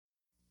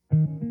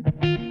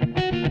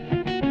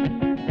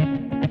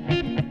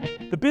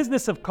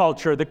business of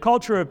culture, the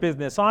culture of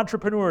business,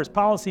 entrepreneurs,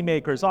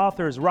 policymakers,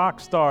 authors,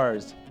 rock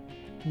stars,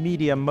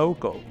 media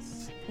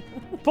moguls.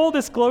 Full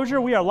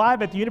disclosure, we are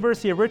live at the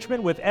University of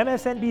Richmond with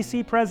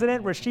MSNBC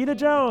President Rashida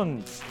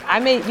Jones.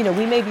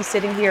 We may be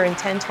sitting here in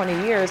 10,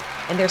 20 years,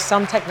 and there's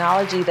some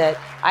technology that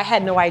I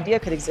had no idea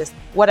could exist.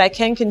 What I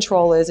can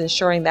control is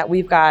ensuring that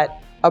we've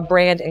got a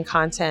brand and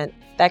content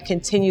that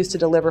continues to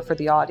deliver for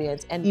the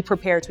audience and be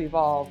prepared to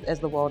evolve as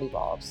the world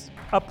evolves.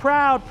 A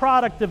proud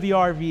product of the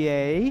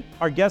RVA,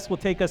 our guest will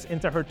take us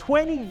into her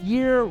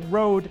 20-year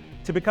road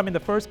to becoming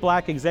the first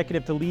Black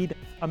executive to lead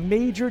a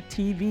major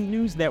TV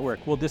news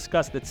network. We'll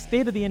discuss the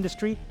state of the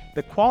industry,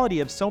 the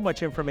quality of so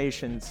much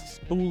information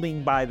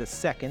spooling by the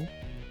second,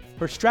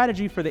 her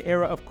strategy for the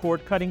era of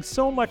cord cutting,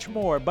 so much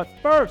more. But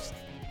first,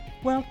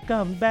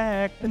 welcome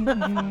back.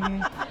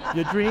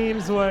 Your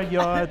dreams were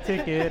your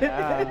ticket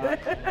out.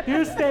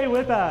 You stay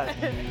with us.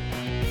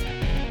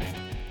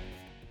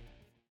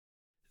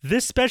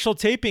 This special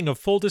taping of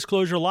Full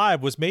Disclosure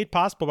Live was made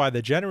possible by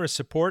the generous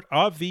support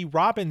of the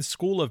Robbins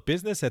School of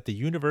Business at the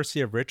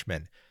University of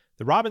Richmond.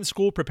 The Robbins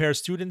School prepares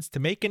students to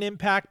make an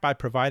impact by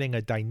providing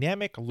a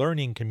dynamic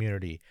learning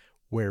community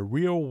where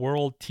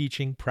real-world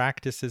teaching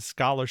practices,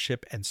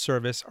 scholarship, and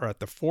service are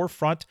at the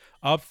forefront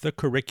of the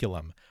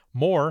curriculum.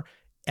 More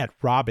at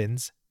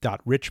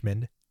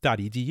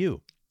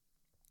robbins.richmond.edu.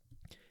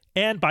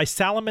 And by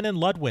Salomon &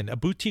 Ludwin, a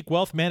boutique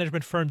wealth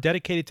management firm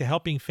dedicated to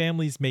helping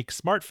families make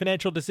smart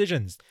financial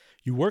decisions.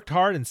 You worked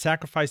hard and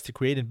sacrificed to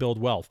create and build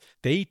wealth.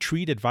 They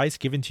treat advice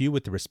given to you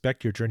with the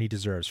respect your journey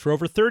deserves. For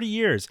over 30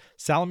 years,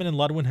 Salomon &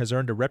 Ludwin has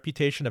earned a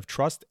reputation of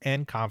trust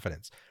and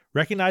confidence,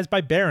 recognized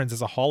by Barron's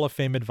as a Hall of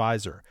Fame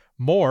advisor.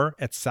 More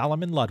at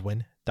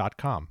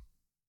salomonludwin.com.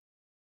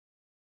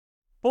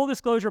 Full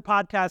Disclosure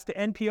Podcast to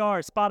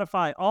NPR,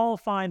 Spotify, all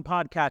fine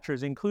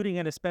podcatchers, including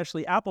and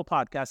especially Apple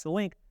Podcasts. The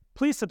link,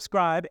 please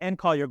subscribe and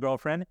call your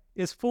girlfriend,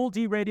 is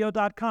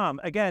fulldradio.com.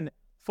 Again,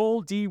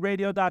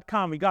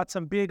 fulldradio.com. We got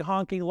some big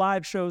honking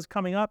live shows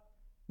coming up.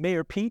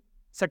 Mayor Pete,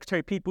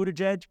 Secretary Pete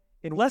Buttigieg,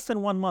 in less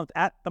than 1 month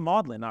at the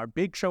Maudlin, our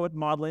big show at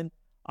Maudlin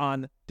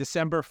on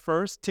December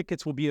 1st.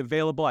 Tickets will be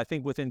available, I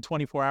think, within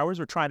 24 hours.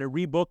 We're trying to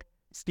rebook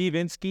Steve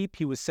Inskeep.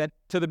 He was sent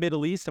to the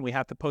Middle East, and we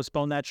have to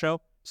postpone that show.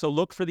 So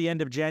look for the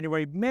end of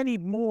January. Many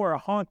more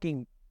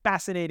honking,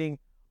 fascinating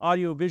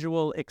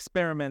audiovisual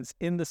experiments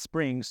in the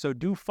spring, so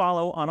do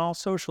follow on all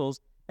socials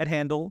at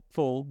handle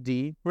Full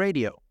D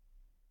Radio.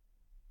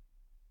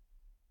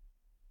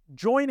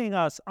 Joining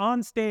us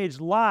on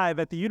stage live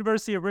at the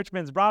University of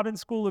Richmond's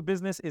Robbins School of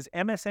Business is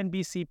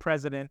MSNBC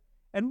President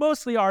and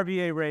mostly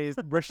RVA raised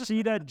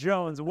Rashida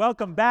Jones.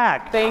 Welcome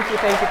back. Thank you.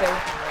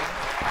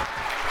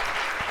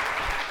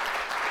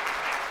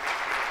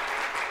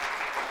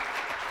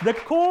 The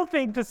cool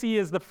thing to see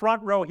is the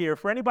front row here.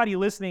 For anybody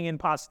listening in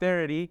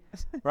posterity,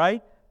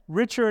 right?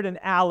 Richard and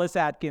Alice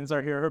Atkins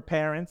are here, her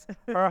parents.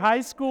 Her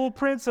high school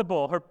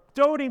principal, her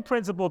doting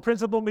principal,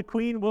 Principal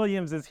McQueen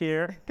Williams is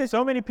here.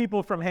 So many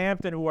people from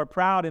Hampton who are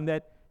proud in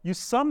that you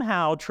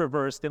somehow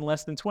traversed in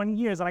less than 20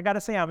 years. And I got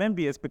to say, I'm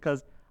envious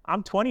because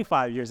I'm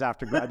 25 years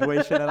after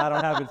graduation and I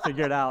don't have it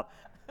figured out.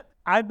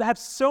 I have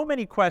so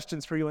many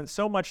questions for you and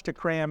so much to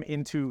cram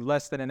into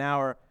less than an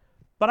hour.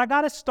 But I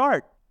got to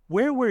start.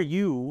 Where were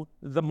you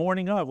the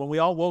morning of? When we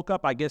all woke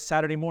up, I guess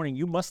Saturday morning,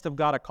 you must have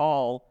got a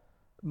call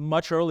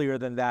much earlier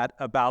than that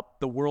about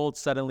the world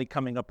suddenly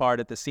coming apart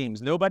at the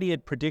seams. Nobody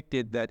had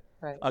predicted that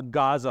a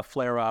Gaza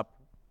flare-up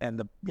and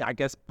the, I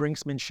guess,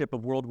 brinksmanship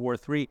of World War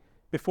III.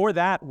 Before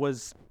that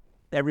was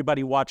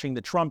everybody watching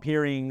the Trump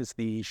hearings,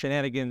 the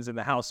shenanigans in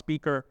the House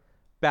Speaker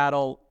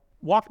battle.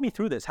 Walk me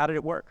through this. How did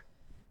it work?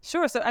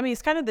 Sure. So,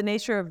 it's kind of the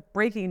nature of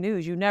breaking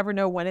news. You never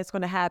know when it's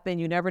going to happen.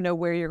 You never know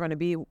where you're going to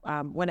be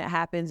when it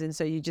happens. And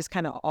so you just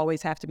kind of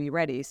always have to be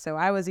ready. So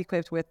I was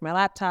equipped with my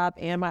laptop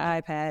and my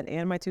iPad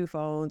and my 2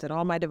 phones and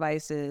all my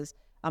devices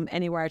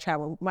anywhere I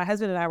travel. My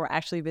husband and I were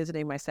actually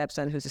visiting my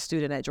stepson, who's a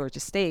student at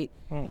Georgia State.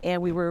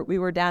 And we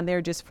were down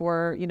there just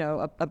for,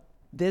 a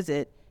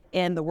visit.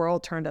 And the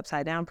world turned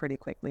upside down pretty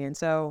quickly. And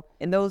so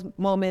in those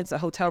moments, a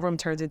hotel room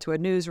turns into a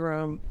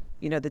newsroom.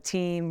 The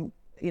team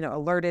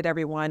alerted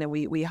everyone, and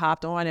we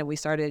hopped on and we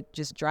started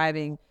just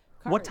driving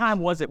coverage. What time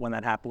was it when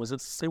that happened? Was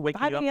it waking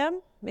 5 you up?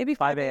 a.m., maybe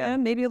 5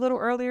 a.m., maybe a little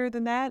earlier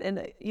than that. And,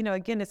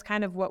 again, it's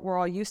kind of what we're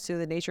all used to,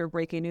 the nature of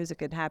breaking news. It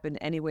could happen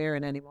anywhere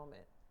in any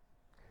moment.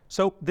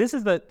 So this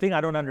is the thing I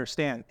don't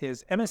understand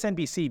is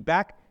MSNBC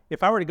back,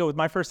 if I were to go with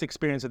my first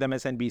experience with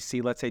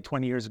MSNBC, let's say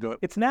 20 years ago,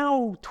 it's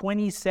now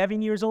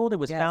 27 years old. It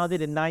was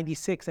founded in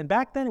 96. And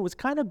back then it was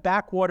kind of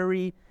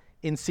backwatery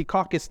in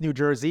Secaucus, New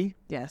Jersey.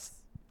 Yes.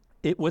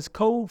 It was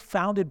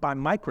co-founded by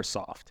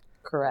Microsoft.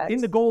 Correct.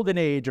 In the golden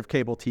age of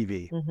cable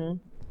TV. Mm-hmm.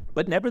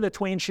 But never the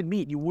twain should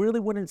meet. You really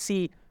wouldn't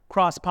see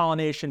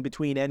cross-pollination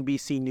between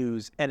NBC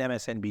News and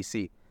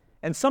MSNBC.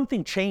 And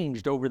something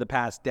changed over the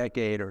past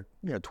decade or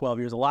 12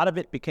 years. A lot of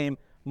it became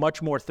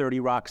much more 30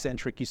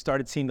 Rock-centric. You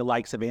started seeing the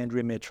likes of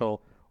Andrea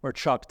Mitchell or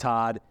Chuck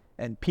Todd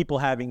and people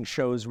having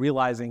shows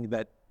realizing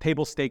that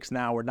table stakes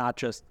now are not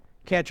just,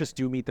 can't just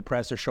do Meet the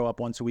Press or show up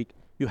once a week.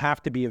 You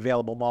have to be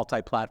available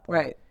multi-platform.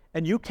 Right.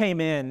 And you came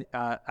in,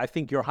 I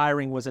think your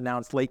hiring was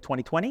announced late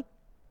 2020?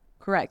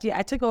 Correct. Yeah,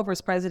 I took over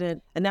as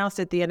president, announced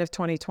at the end of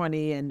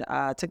 2020, and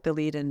took the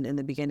lead in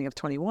the beginning of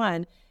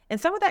 21. And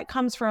some of that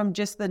comes from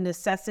just the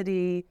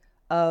necessity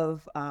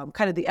of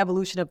kind of the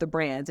evolution of the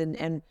brands.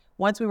 And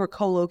once we were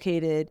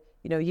co-located,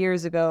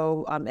 years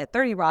ago at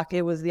 30 Rock,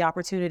 it was the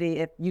opportunity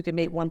if you could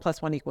make 1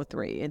 + 1 =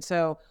 3. And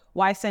so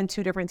why send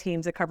two different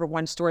teams that cover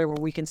one story where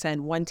we can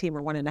send one team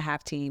or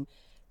 1.5 team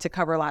to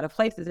cover a lot of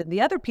places? And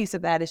the other piece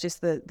of that is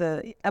just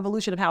the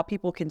evolution of how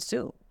people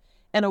consume.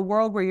 In a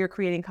world where you're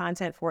creating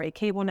content for a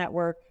cable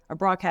network, a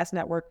broadcast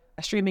network,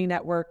 a streaming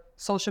network,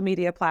 social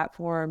media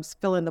platforms,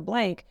 fill in the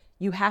blank,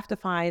 you have to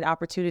find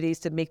opportunities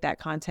to make that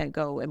content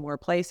go in more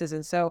places.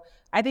 And so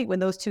I think when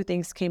those two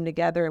things came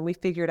together and we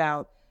figured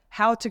out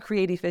how to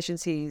create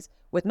efficiencies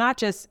with not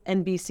just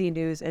NBC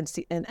News and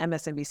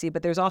MSNBC,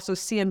 but there's also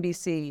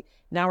CNBC,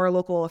 now our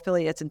local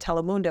affiliates in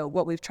Telemundo.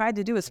 What we've tried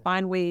to do is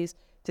find ways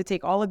to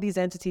take all of these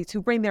entities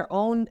who bring their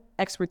own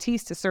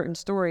expertise to certain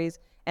stories,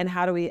 and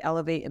how do we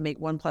elevate and make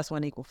 1 +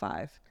 1 =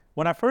 5?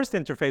 When I first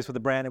interfaced with the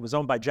brand, it was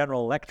owned by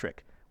General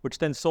Electric, which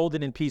then sold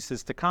it in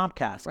pieces to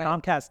Comcast. Right.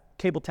 Comcast,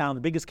 Cabletown,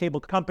 the biggest cable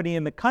company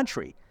in the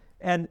country.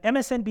 And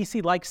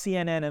MSNBC, like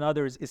CNN and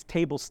others, is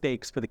table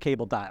stakes for the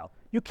cable dial.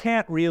 You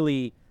can't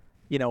really,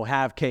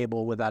 have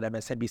cable without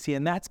MSNBC,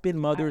 and that's been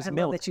mother's I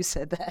milk. love that you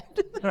said that.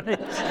 Right?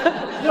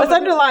 Let's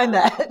underline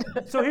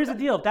that. So here's the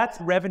deal. That's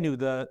revenue,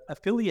 the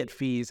affiliate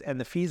fees and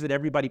the fees that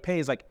everybody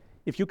pays. Like,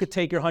 if you could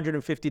take your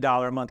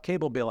 $150 a month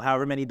cable bill,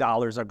 however many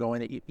dollars are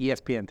going to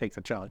ESPN takes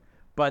a chunk,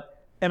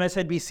 but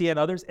MSNBC and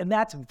others, and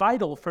that's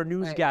vital for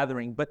news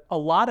gathering. But a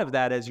lot of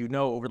that, as you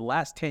know, over the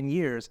last 10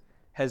 years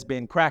has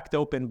been cracked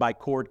open by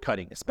cord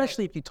cutting,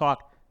 especially if you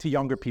talk to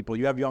younger people.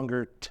 You have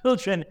younger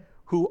children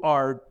who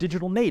are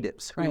digital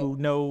natives, who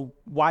know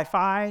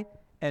Wi-Fi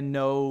and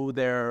know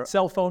their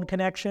cell phone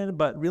connection,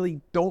 but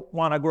really don't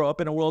want to grow up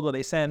in a world where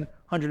they send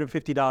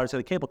 $150 to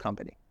the cable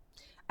company.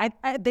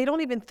 They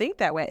don't even think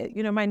that way.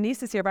 My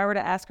niece is here. If I were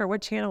to ask her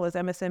what channel is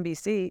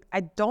MSNBC,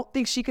 I don't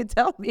think she could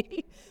tell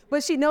me.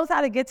 But she knows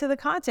how to get to the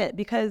content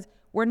because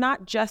we're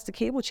not just a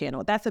cable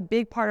channel. That's a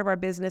big part of our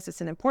business.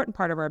 It's an important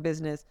part of our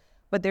business.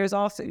 But there's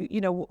also,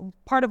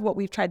 part of what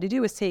we've tried to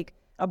do is take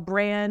a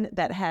brand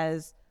that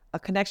has a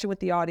connection with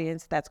the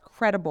audience that's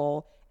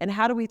credible, and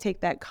how do we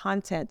take that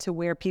content to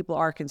where people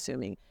are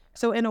consuming?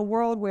 So in a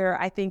world where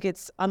I think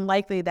it's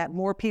unlikely that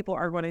more people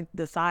are going to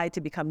decide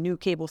to become new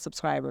cable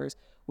subscribers,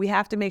 we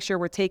have to make sure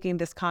we're taking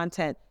this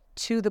content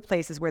to the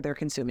places where they're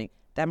consuming.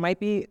 That might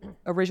be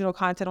original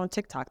content on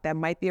TikTok. That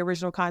might be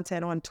original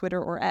content on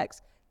Twitter or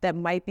X. That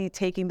might be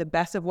taking the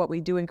best of what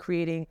we do and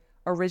creating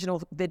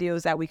original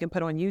videos that we can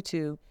put on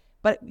YouTube.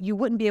 But you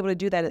wouldn't be able to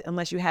do that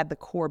unless you had the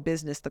core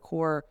business, the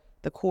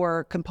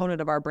core component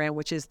of our brand,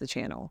 which is the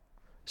channel.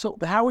 So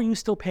how are you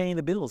still paying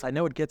the bills? I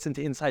know it gets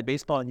into inside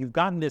baseball, and you've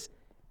gotten this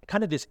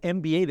kind of this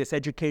MBA, this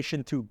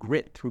education through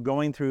grit, through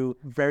going through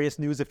various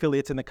news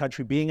affiliates in the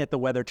country, being at the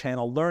Weather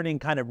Channel, learning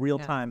kind of real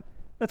time.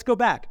 Let's go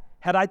back.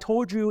 Had I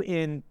told you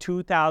in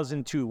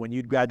 2002, when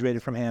you'd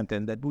graduated from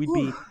Hampton, that we'd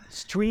be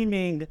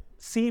streaming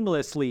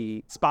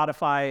seamlessly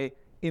Spotify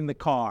in the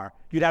car,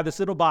 you'd have this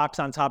little box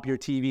on top of your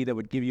TV that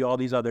would give you all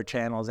these other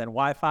channels, and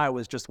Wi-Fi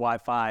was just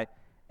Wi-Fi,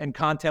 and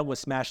content was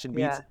smashed in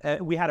beats.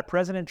 We had a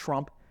President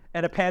Trump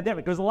and a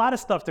pandemic. There was a lot of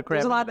stuff to cram.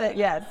 There's a lot of,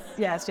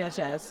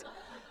 yes.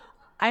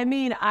 I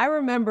mean, I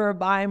remember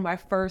buying my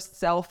first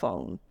cell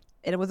phone,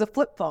 and it was a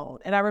flip phone.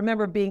 And I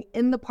remember being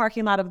in the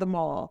parking lot of the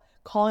mall,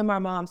 calling my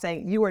mom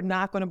saying, "You are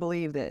not going to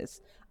believe this.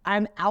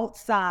 I'm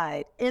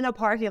outside in a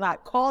parking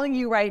lot calling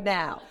you right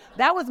now."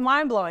 That was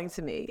mind-blowing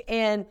to me.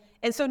 And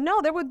so,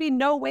 no, there would be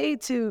no way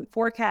to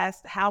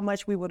forecast how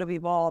much we would have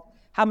evolved,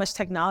 how much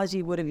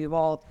technology would have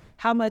evolved,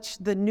 how much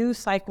the news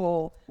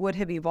cycle would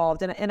have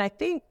evolved. And I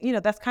think,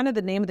 that's kind of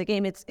the name of the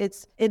game.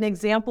 It's an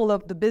example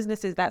of the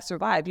businesses that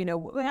survived. I know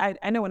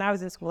when I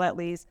was in school, at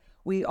least,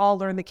 we all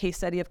learned the case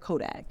study of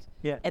Kodak.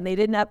 Yeah. And they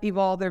didn't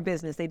evolve their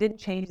business. They didn't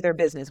change their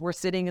business. We're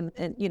sitting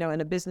in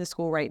a business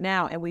school right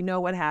now, and we know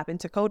what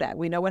happened to Kodak.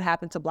 We know what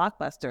happened to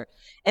Blockbuster.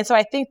 And so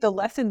I think the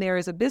lesson there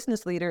as a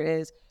business leader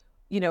is,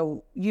 you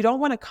don't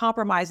want to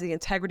compromise the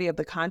integrity of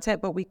the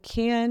content, but we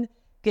can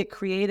get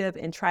creative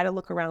and try to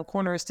look around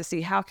corners to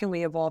see how can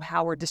we evolve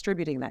how we're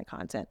distributing that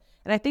content.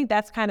 And I think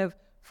that's kind of,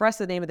 for us,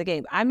 the name of the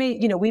game.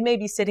 We may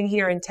be sitting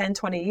here in 10,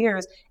 20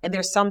 years, and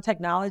there's some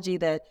technology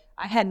that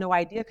I had no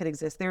idea could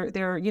exist. There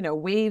are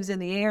waves in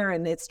the air,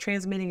 and it's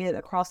transmitting it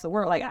across the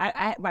world. Like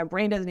my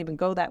brain doesn't even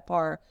go that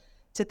far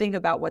to think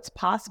about what's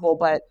possible.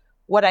 But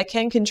what I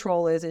can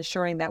control is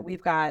ensuring that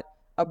we've got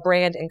a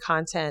brand and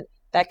content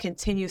that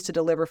continues to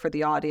deliver for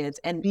the audience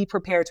and be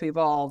prepared to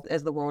evolve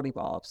as the world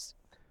evolves.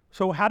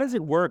 So how does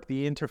it work,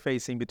 the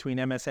interfacing between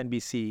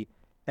MSNBC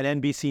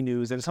and NBC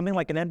News and something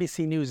like an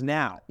NBC News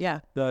Now? Yeah.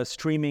 The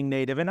streaming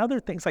native and other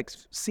things, like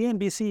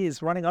CNBC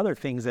is running other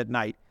things at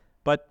night.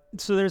 But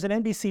so there's an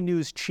NBC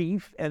News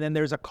chief, and then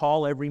there's a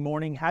call every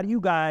morning. How do you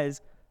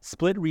guys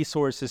split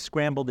resources,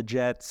 scramble the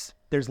jets?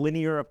 There's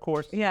linear, of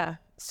course. Yeah.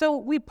 So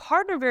we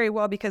partner very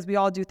well because we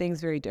all do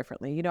things very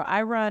differently.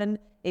 I run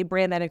a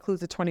brand that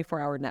includes a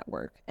 24-hour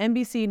network.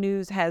 NBC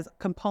News has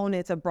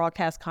components of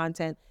broadcast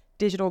content,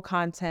 digital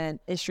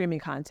content, and streaming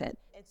content.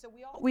 And so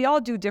we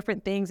all do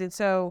different things. And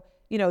so,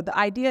 the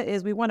idea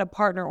is we want to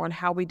partner on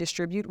how we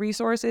distribute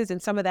resources.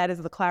 And some of that is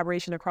the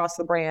collaboration across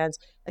the brands,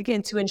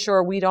 again, to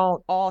ensure we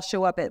don't all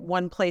show up at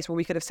one place where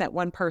we could have sent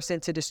one person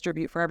to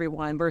distribute for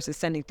everyone versus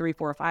sending 3,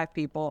 4, or 5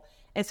 people.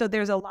 And so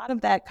there's a lot of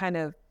that kind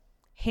of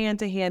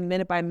hand-to-hand,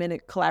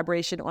 minute-by-minute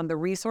collaboration on the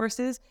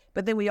resources,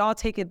 but then we all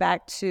take it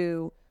back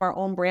to our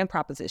own brand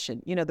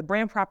proposition. The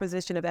brand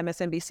proposition of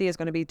MSNBC is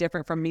going to be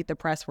different from Meet the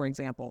Press, for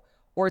example,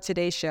 or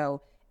Today's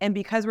Show. And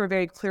because we're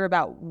very clear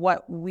about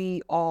what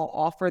we all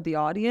offer the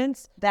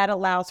audience, that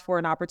allows for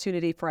an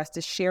opportunity for us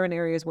to share in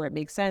areas where it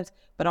makes sense,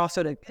 but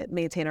also to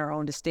maintain our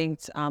own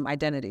distinct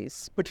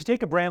identities. But you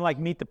take a brand like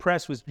Meet the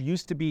Press, which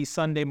used to be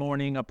Sunday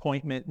morning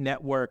appointment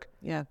network,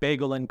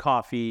 bagel and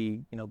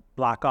coffee,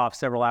 block off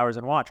several hours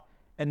and watch.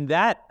 And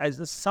that,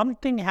 as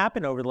something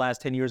happened over the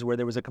last 10 years where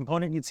there was a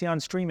component you'd see on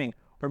streaming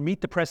or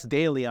Meet the Press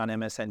daily on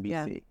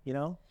MSNBC,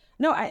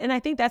 No, and I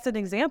think that's an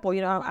example.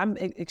 I'm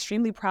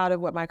extremely proud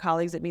of what my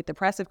colleagues at Meet the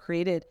Press have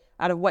created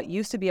out of what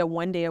used to be a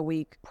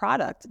one-day-a-week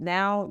product.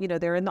 Now,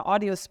 they're in the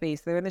audio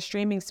space, they're in the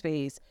streaming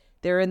space,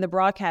 they're in the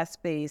broadcast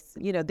space.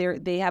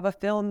 They have a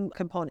film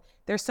component.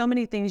 There's so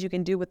many things you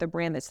can do with a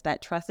brand that's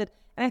that trusted.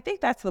 And I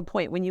think that's the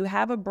point. When you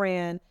have a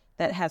brand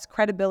that has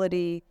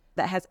credibility,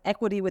 that has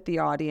equity with the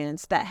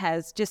audience, that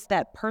has just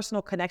that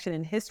personal connection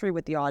and history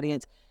with the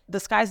audience,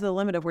 the sky's the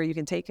limit of where you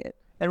can take it.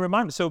 And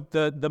remind me, so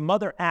the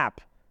mother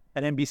app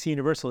at NBC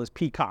Universal is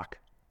Peacock,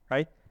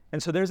 right?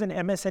 And so there's an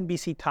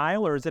MSNBC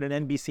tile, or is it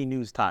an NBC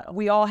News tile?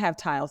 We all have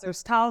tiles.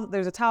 There's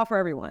a tile for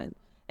everyone.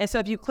 And so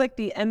if you click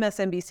the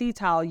MSNBC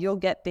tile, you'll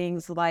get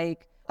things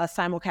like a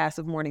simulcast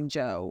of Morning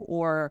Joe,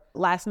 or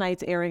last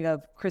night's airing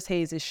of Chris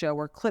Hayes' show,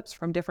 or clips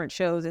from different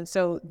shows. And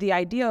so the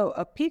idea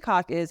of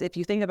Peacock is, if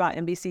you think about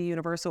NBC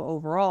Universal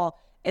overall,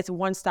 it's a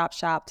one-stop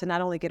shop to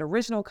not only get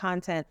original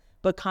content,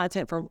 but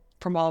content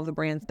from all of the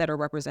brands that are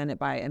represented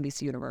by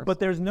NBC Universal. But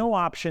there's no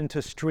option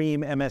to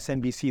stream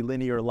MSNBC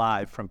linear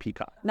live from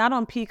Peacock. Not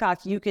on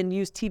Peacock. You can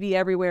use TV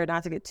Everywhere,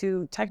 not to get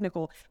too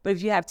technical, but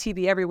if you have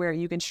TV Everywhere,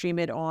 you can stream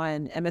it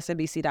on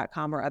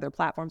MSNBC.com or other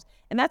platforms.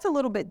 And that's a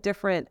little bit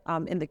different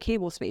in the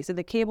cable space. In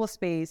the cable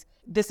space,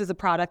 this is a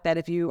product that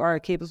if you are a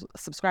cable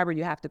subscriber,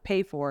 you have to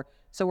pay for.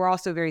 So we're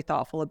also very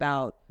thoughtful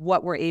about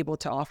what we're able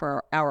to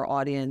offer our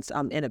audience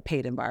in a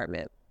paid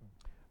environment.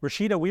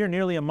 Rashida, we are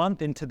nearly a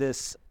month into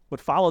this, what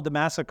followed the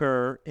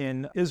massacre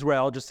in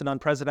Israel, just an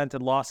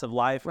unprecedented loss of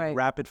life, right.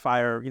 Rapid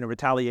fire,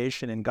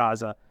 retaliation in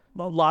Gaza,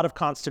 a lot of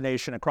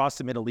consternation across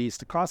the Middle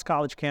East, across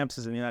college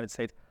campuses in the United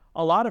States,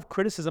 a lot of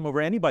criticism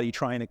over anybody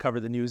trying to cover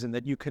the news, and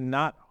that you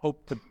cannot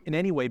hope to in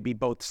any way be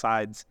both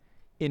sides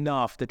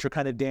enough, that you're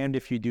kind of damned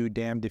if you do,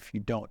 damned if you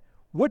don't.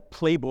 What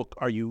playbook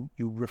are you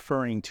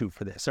referring to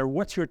for this? Or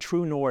what's your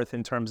true north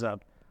in terms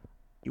of,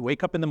 you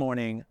wake up in the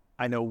morning,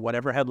 I know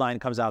whatever headline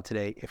comes out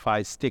today, if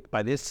I stick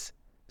by this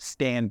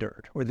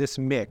standard or this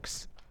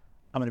mix,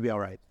 I'm going to be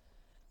all right?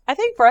 I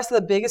think for us, the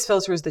biggest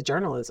filter is the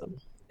journalism.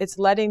 It's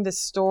letting the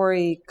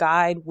story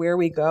guide where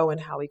we go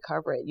and how we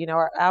cover it.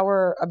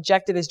 Our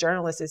objective as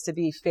journalists is to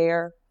be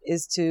fair,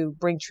 is to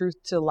bring truth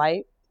to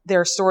light.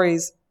 There are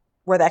stories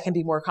where that can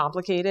be more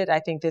complicated. I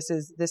think this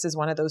is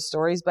one of those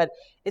stories, but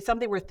it's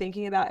something we're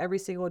thinking about every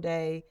single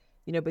day.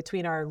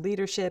 Between our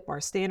leadership,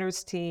 our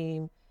standards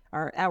team,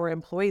 our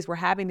employees, we're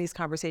having these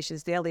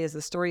conversations daily as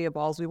the story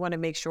evolves. We want to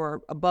make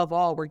sure, above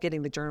all, we're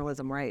getting the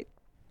journalism right.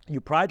 You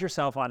pride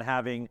yourself on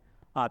having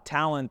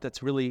talent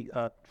that's really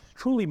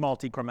truly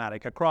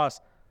multi-chromatic across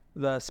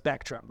the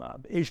spectrum.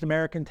 Asian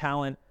American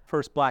talent,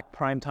 first Black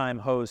primetime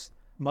host,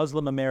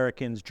 Muslim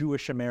Americans,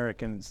 Jewish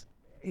Americans,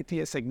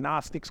 atheists,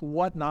 agnostics,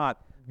 whatnot.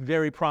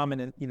 Very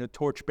prominent,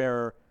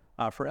 torchbearer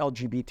for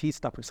LGBT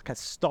stuff. It's like a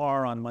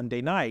star on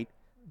Monday night.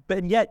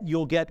 But yet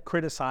you'll get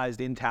criticized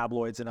in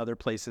tabloids and other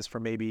places for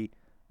maybe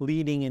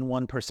leaning in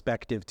one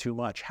perspective too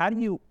much. How do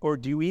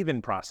you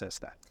even process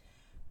that?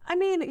 I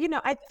mean,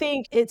 I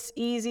think it's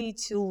easy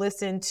to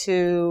listen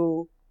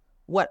to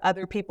what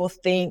other people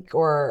think,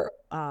 or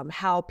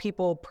how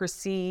people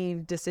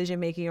perceive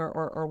decision-making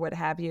or what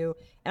have you.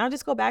 And I'll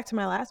just go back to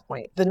my last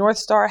point. The North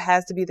Star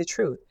has to be the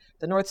truth.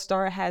 The North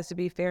Star has to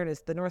be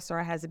fairness. The North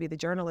Star has to be the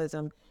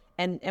journalism.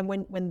 And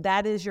when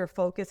that is your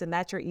focus and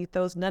that's your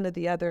ethos, none of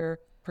the other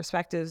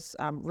perspectives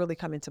really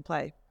come into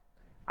play.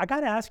 I got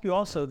to ask you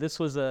also, this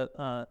was an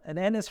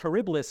annus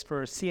horribilis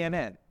for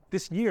CNN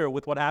this year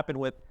with what happened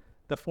with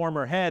the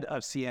former head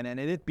of CNN, and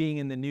it being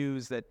in the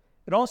news that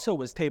it also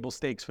was table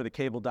stakes for the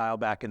cable dial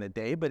back in the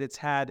day, but it's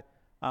had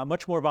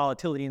much more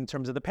volatility in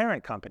terms of the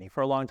parent company.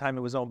 For a long time,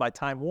 it was owned by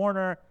Time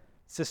Warner,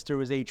 sister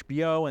was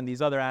HBO, and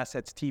these other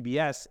assets,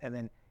 TBS, and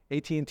then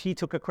AT&T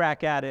took a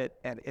crack at it,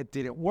 and it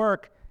didn't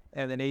work,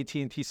 and then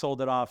AT&T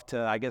sold it off to,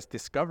 I guess,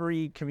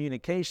 Discovery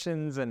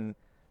Communications, and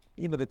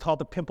they called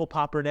the pimple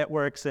popper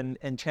networks and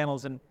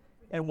channels and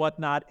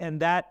whatnot. And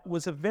that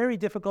was a very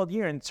difficult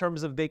year in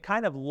terms of they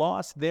kind of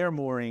lost their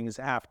moorings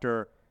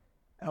after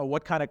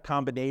what kind of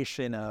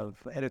combination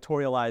of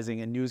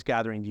editorializing and news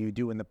gathering do you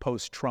do in the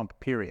post-Trump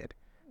period?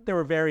 There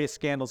were various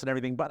scandals and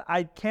everything, but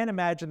I can't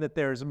imagine that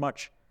there's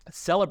much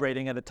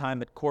celebrating at a time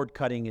that cord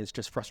cutting is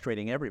just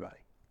frustrating everybody.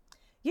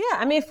 Yeah,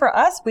 I mean, for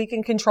us, we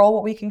can control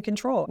what we can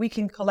control. We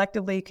can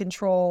collectively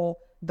control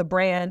the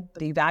brand,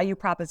 the value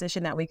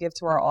proposition that we give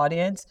to our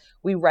audience.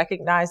 We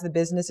recognize the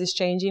business is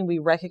changing. We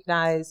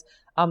recognize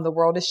the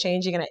world is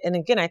changing. And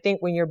again, I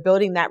think when you're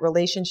building that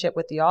relationship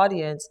with the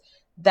audience,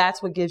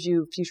 that's what gives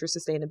you future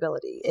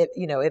sustainability.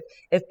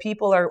 If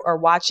people are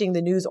watching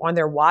the news on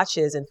their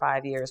watches in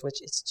 5 years,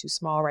 which is too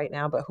small right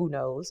now, but who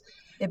knows?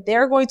 If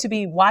they're going to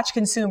be watch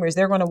consumers,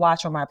 they're going to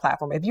watch on my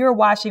platform. If you're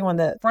watching on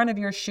the front of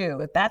your shoe,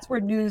 if that's where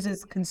news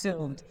is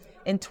consumed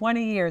in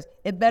 20 years,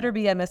 it better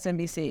be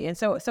MSNBC. And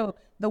so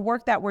the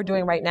work that we're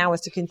doing right now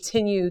is to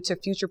continue to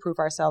future-proof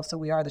ourselves so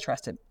we are the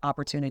trusted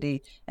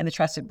opportunity and the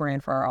trusted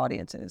brand for our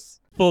audiences.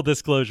 Full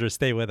disclosure,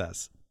 stay with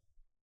us.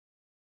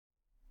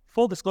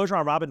 Full disclosure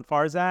on Robin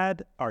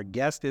Farzad. Our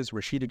guest is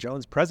Rashida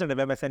Jones, president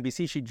of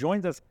MSNBC. She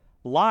joins us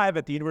live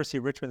at the University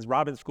of Richmond's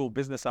Robin School of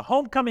Business, a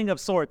homecoming of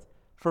sorts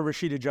for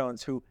Rashida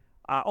Jones, who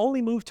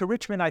only moved to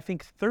Richmond, I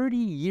think, 30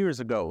 years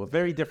ago. A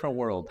very different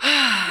world.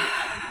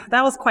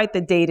 That was quite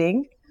the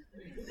dating.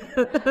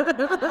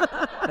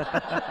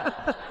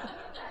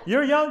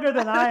 You're younger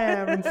than I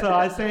am, and so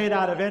I say it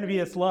out of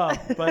envious love.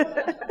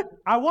 But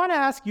I want to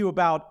ask you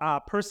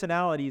about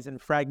personalities and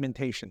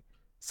fragmentation.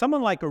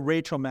 Someone like a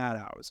Rachel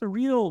Maddow is a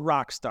real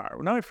rock star.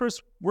 When I was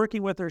first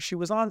working with her, she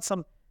was on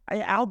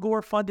Al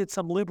Gore funded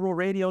some liberal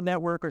radio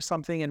network or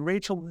something, and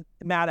Rachel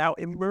Maddow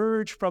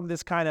emerged from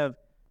this kind of,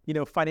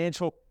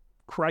 financial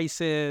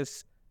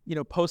crisis,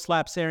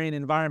 post-lapsarian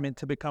environment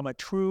to become a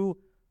true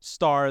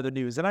star of the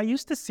news. And I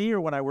used to see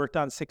her when I worked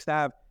on 6th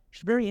Ave.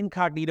 She's very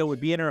incognito,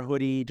 would be in her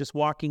hoodie, just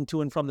walking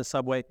to and from the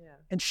subway. Yeah.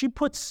 And she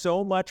put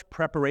so much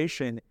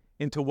preparation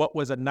into what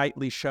was a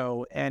nightly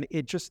show, and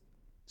it just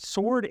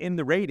soared in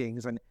the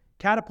ratings and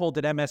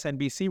catapulted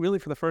MSNBC really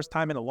for the first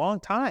time in a long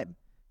time.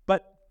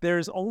 But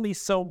there's only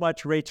so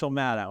much Rachel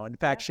Maddow. In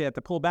fact, she had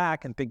to pull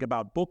back and think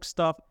about book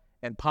stuff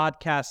and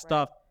podcast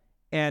stuff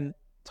and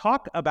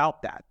talk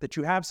about that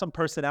you have some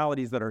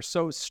personalities that are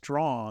so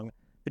strong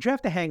that you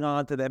have to hang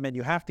on to them and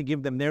you have to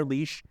give them their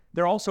leash.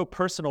 They're also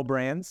personal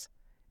brands.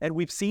 And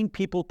we've seen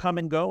people come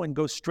and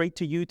go straight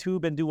to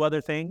YouTube and do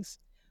other things.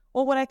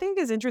 Well, what I think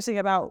is interesting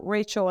about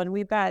Rachel, and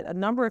we've got a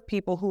number of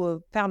people who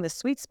have found this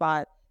sweet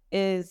spot,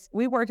 is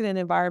we work in an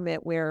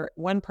environment where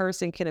one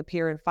person can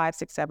appear in 5,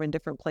 6, 7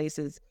 different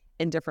places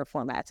in different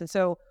formats. And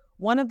so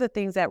one of the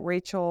things that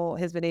Rachel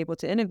has been able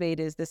to innovate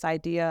is this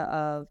idea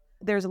of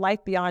there's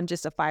life beyond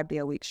just a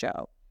 5-day-a-week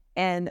show.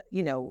 And,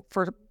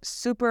 for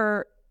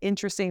super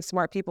interesting,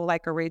 smart people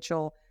like a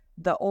Rachel,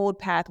 the old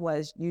path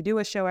was you do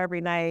a show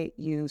every night,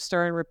 you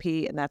stir and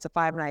repeat, and that's a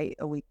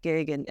 5-night-a-week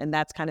gig, and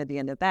that's kind of the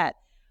end of that.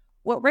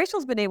 What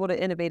Rachel's been able to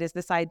innovate is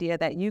this idea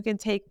that you can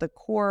take the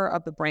core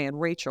of the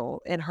brand,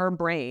 Rachel, and her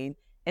brain,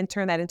 and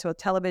turn that into a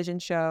television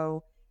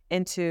show,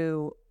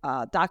 into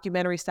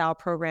documentary-style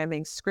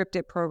programming,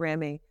 scripted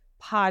programming,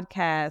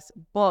 podcasts,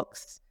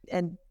 books,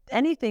 and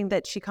anything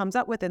that she comes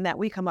up with and that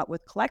we come up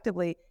with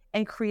collectively,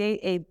 and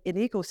create an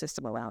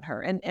ecosystem around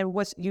her. And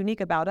what's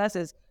unique about us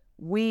is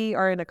we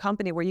are in a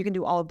company where you can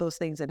do all of those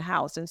things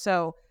in-house. And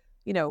so,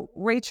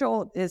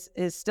 Rachel is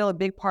still a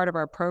big part of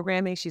our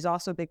programming. She's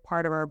also a big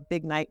part of our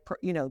big night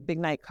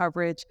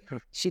coverage.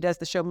 She does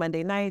the show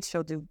Monday nights.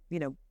 She'll do,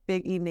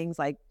 big evenings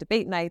like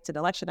debate nights and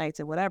election nights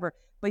and whatever.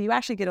 But you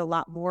actually get a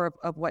lot more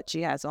of what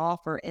she has to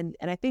offer. And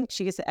I think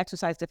she gets to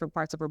exercise different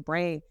parts of her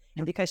brain,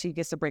 and because she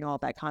gets to bring all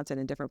that content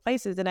in different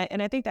places. And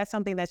I think that's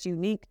something that's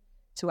unique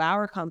to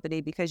our company,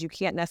 because you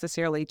can't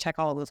necessarily check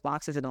all of those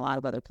boxes in a lot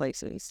of other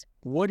places.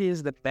 What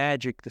is the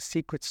magic, the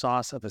secret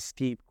sauce of a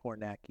Steve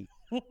Kornacki?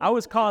 I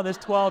was calling this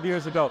 12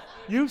 years ago.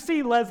 You've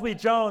seen Leslie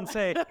Jones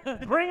say,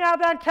 bring out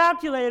that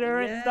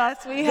calculator and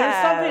stuff.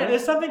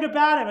 There's something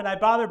about him. And I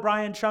bothered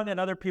Brian Chung and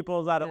other people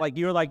about it. Like,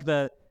 you're like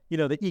the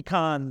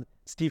econ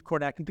Steve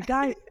Kornacki. The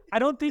guy, I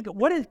don't think,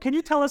 can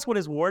you tell us what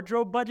his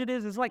wardrobe budget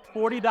is? It's like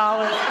 $40.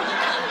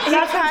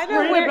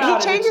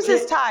 He changes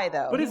his tie,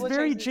 though. But it's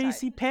very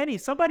JCPenney.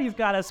 Somebody's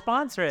got to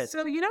sponsor it.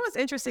 So, what's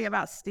interesting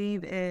about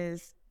Steve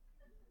is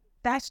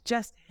that's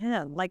just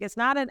him. Like, it's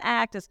not an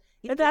act. It's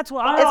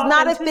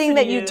not a thing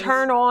that you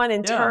turn on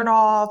and turn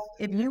off.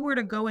 If you were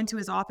to go into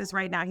his office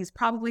right now, he's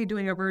probably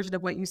doing a version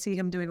of what you see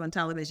him doing on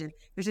television.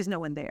 There's just no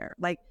one there.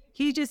 Like,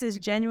 he just is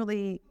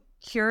genuinely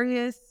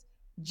curious,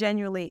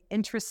 genuinely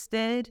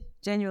interested,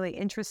 genuinely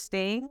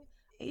interesting.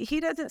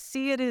 He doesn't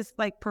see it as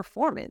like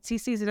performance. He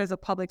sees it as a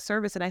public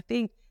service. And I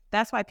think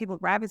that's why people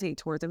gravitate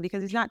towards him,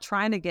 because he's not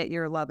trying to get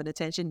your love and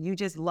attention. You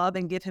just love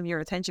and give him your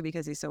attention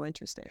because he's so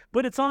interesting.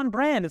 But it's on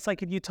brand. It's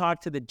like if you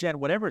talk to the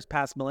whatever is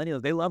past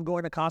millennials, they love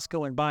going to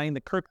Costco and buying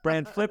the Kirk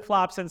brand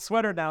flip-flops and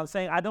sweater now and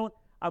saying,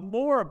 I'm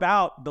more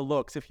about the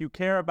looks. If you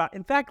care about,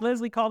 in fact,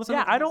 Leslie called us,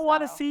 I don't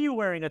want to see you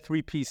wearing a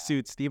 3-piece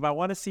suit, Steve. I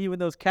want to see you in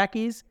those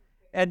khakis.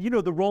 And,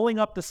 the rolling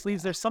up the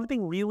sleeves, there's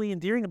something really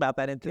endearing about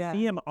that. And to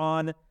see him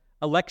on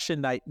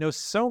election night knows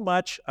so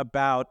much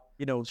about,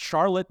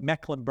 Charlotte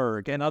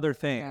Mecklenburg and other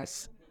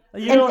things.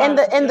 And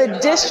the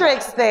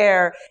districts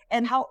there,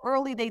 and how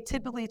early they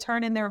typically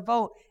turn in their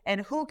vote,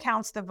 and who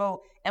counts the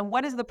vote, and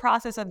what is the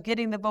process of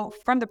getting the vote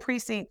from the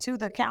precinct to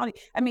the county.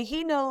 I mean,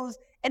 he knows,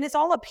 and it's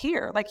all up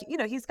here. Like,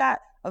 he's got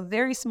a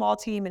very small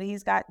team, and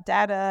he's got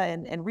data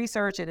and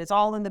research, and it's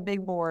all in the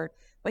big board.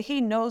 But he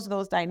knows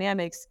those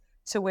dynamics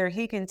to where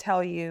he can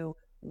tell you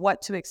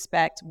what to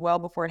expect well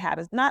before it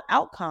happens. Not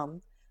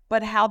outcomes,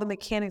 but how the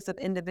mechanics of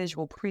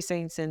individual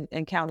precincts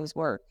and counties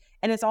work.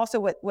 And it's also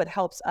what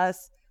helps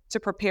us to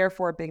prepare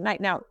for a big night.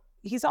 Now,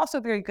 he's also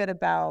very good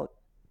about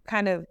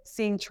kind of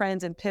seeing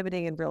trends and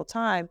pivoting in real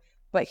time,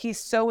 but he's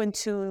so in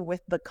tune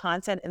with the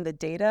content and the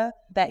data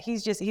that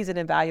he's an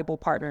invaluable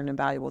partner and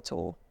invaluable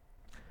tool.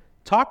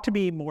 Talk to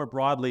me more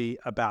broadly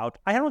about,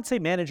 I don't say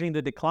managing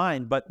the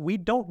decline, but we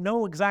don't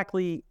know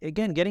exactly,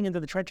 again, getting into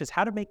the trenches,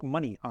 how to make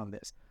money on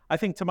this. I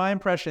think, to my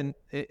impression,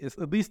 is,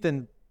 at least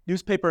in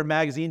newspaper and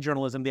magazine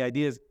journalism, the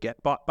idea is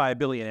get bought by a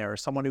billionaire,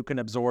 someone who can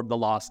absorb the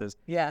losses.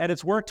 Yeah. And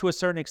it's worked to a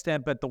certain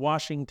extent, but the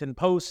Washington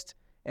Post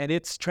and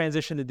its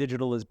transition to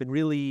digital has been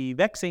really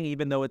vexing,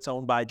 even though it's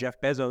owned by Jeff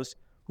Bezos,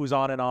 who's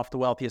on and off the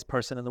wealthiest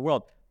person in the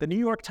world. The New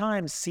York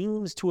Times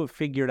seems to have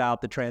figured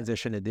out the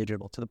transition to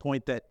digital, to the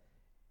point that,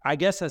 I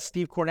guess, as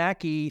Steve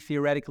Kornacki,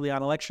 theoretically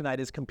on election night,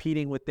 is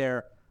competing with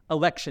their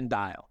election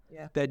dial.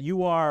 Yeah. That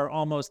you are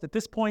almost, at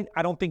this point,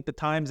 I don't think the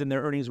Times in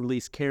their earnings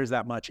release cares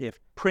that much if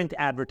print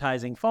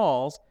advertising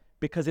falls,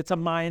 because it's a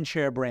mind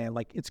share brand.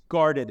 Like, it's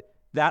guarded.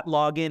 That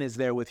login is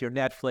there with your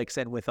Netflix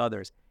and with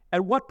others.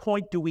 At what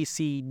point do we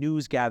see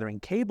news gathering,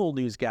 cable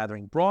news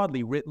gathering,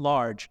 broadly writ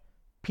large,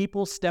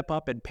 people step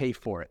up and pay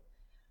for it?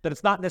 That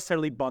it's not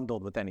necessarily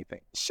bundled with anything.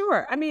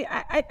 Sure. I mean,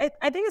 I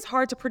think it's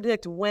hard to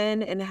predict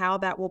when and how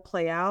that will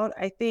play out.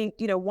 I think,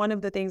 one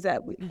of the things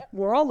that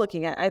we're all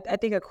looking at, I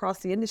think across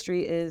the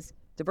industry, is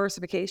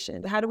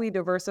diversification. How do we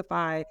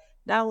diversify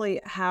not only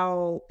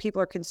how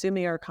people are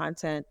consuming our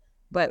content,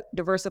 but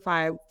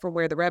diversify from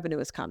where the revenue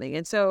is coming?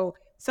 And so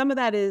some of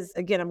that is,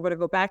 again, I'm going to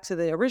go back to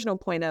the original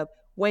point of,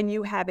 when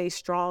you have a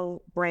strong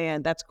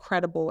brand that's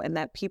credible and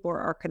that people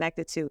are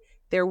connected to,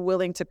 they're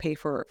willing to pay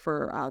for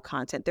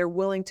content. They're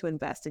willing to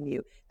invest in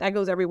you. That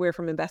goes everywhere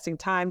from investing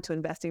time to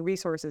investing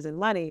resources and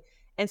money.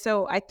 And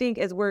so I think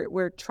as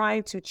we're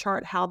trying to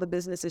chart how the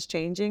business is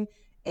changing,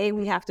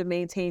 we have to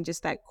maintain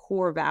just that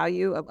core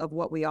value of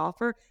what we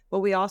offer, but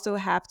we also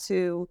have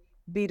to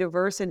be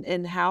diverse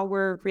in how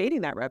we're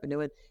creating that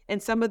revenue.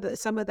 And some of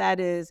that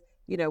is,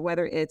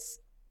 whether it's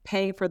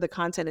paying for the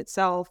content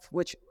itself,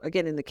 which,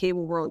 again, in the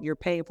cable world, you're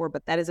paying for,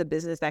 but that is a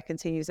business that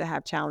continues to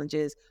have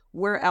challenges.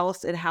 Where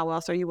else and how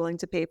else are you willing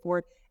to pay for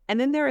it? And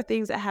then there are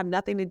things that have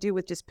nothing to do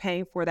with just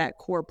paying for that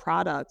core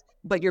product,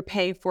 but you're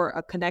paying for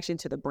a connection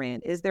to the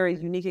brand. Is there a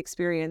unique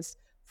experience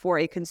for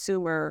a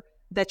consumer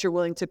that you're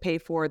willing to pay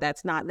for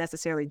that's not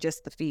necessarily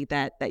just the feed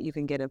that you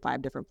can get in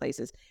 5 different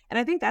places? And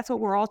I think that's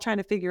what we're all trying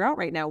to figure out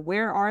right now.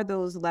 Where are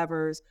those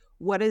levers?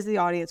 What is the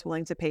audience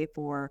willing to pay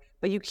for?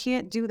 But you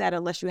can't do that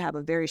unless you have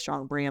a very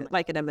strong brand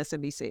like an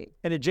MSNBC.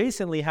 And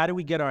adjacently, how do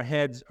we get our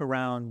heads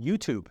around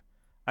YouTube?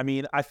 I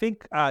mean, I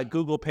think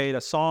Google paid a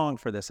song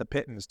for this, a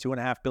pittance,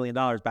 $2.5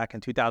 billion back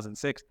in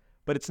 2006.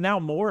 But it's now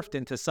morphed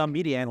into, some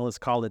media analysts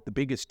call it, the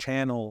biggest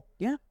channel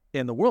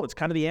in the world. It's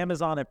kind of the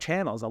Amazon of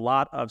channels. A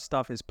lot of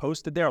stuff is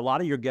posted there. A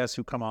lot of your guests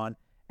who come on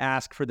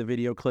ask for the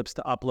video clips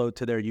to upload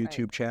to their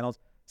YouTube channels.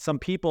 Some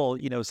people,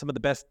 some of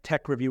the best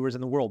tech reviewers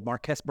in the world,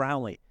 Marques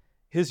Brownlee,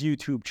 his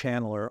YouTube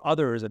channel, or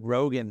others, and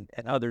Rogan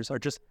and others, are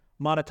just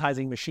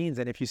monetizing machines.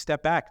 And if you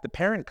step back, the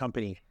parent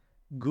company,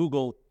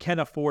 Google, can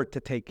afford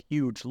to take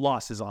huge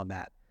losses on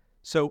that.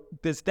 So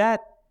does that,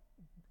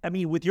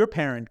 with your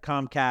parent,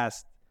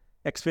 Comcast,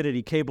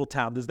 Xfinity,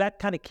 Cabletown, does that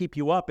kind of keep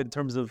you up in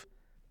terms of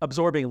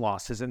absorbing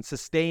losses and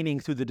sustaining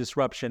through the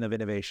disruption of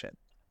innovation?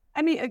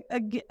 I mean,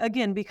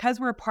 again, because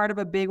we're part of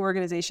a big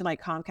organization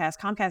like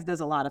Comcast does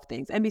a lot of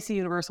things. NBC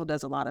Universal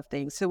does a lot of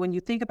things. So when you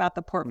think about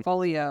the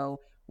portfolio,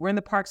 we're in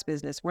the parks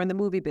business, we're in the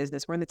movie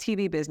business, we're in the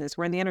TV business,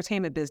 we're in the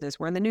entertainment business,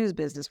 we're in the news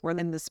business, we're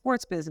in the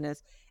sports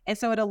business. And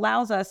so it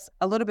allows us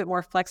a little bit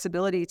more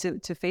flexibility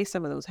to face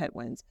some of those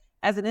headwinds.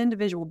 As an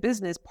individual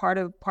business, part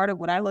of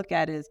what I look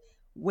at is,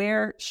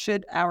 where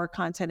should our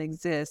content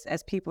exist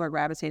as people are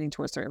gravitating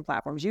towards certain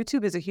platforms?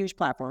 YouTube is a huge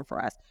platform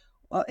for us.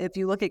 If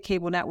you look at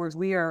cable networks,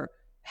 we are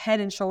head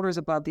and shoulders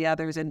above the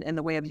others in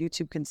the way of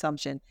YouTube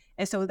consumption.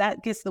 And so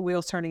that gets the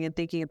wheels turning and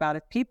thinking about,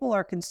 if people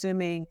are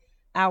consuming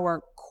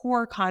our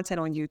core content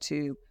on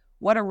YouTube,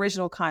 what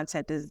original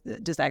content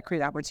does that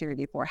create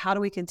opportunity for? How do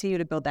we continue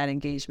to build that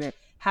engagement?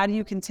 How do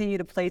you continue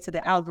to play to the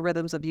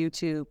algorithms of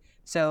YouTube?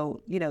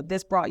 So,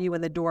 this brought you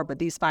in the door, but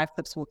these 5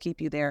 clips will keep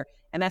you there.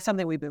 And that's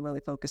something we've been really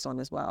focused on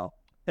as well.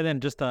 And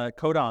then just a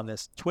coda on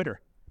this,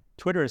 Twitter.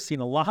 Twitter has seen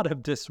a lot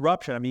of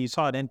disruption. I mean, you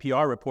saw an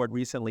NPR report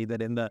recently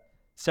that in the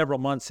several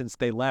months since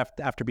they left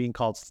after being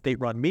called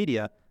state-run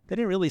media, they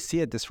didn't really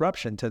see a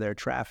disruption to their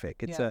traffic.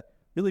 It's a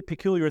really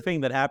peculiar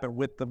thing that happened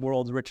with the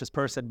world's richest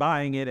person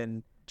buying it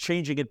and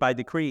changing it by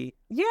decree.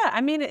 Yeah,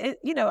 I mean,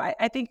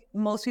 I think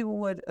most people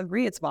would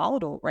agree it's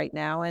volatile right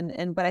now,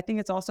 but I think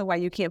it's also why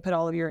you can't put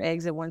all of your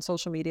eggs in one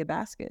social media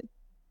basket.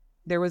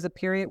 There was a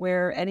period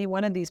where any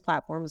one of these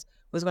platforms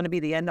was going to be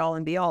the end all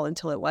and be all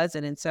until it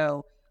wasn't. And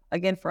so,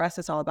 again, for us,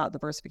 it's all about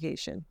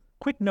diversification.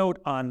 Quick note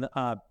on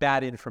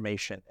bad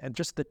information and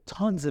just the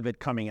tons of it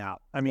coming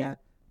out. I mean,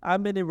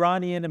 I'm an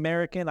Iranian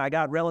American. I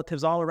got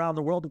relatives all around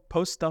the world who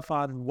post stuff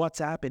on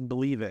WhatsApp and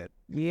believe it.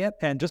 Yep.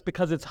 And just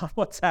because it's on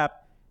WhatsApp.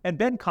 And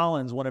Ben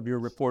Collins, one of your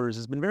reporters,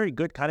 has been very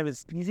good.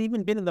 He's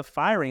even been in the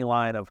firing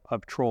line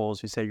of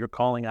trolls who say you're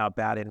calling out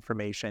bad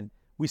information.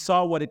 We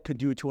saw what it could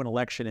do to an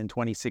election in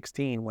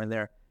 2016 when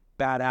there are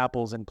bad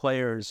apples and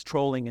players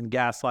trolling and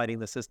gaslighting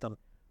the system.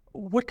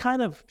 What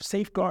kind of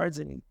safeguards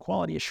and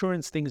quality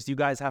assurance things do you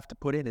guys have to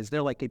put in? Is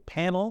there like a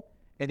panel,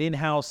 an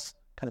in-house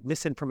kind of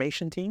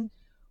misinformation team?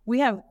 We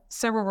have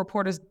several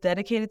reporters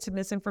dedicated to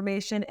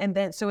misinformation. And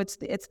then, so it's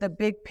the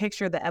big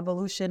picture, the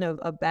evolution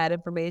of bad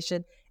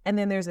information. And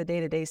then there's the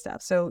day-to-day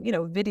stuff. So,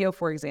 video,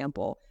 for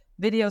example,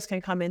 videos can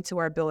come into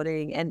our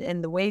building.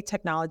 And the way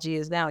technology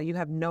is now, you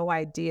have no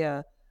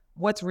idea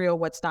what's real,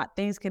 what's not.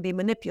 Things can be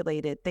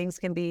manipulated. Things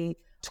can be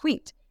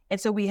tweaked. And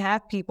so we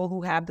have people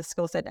who have the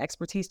skill set and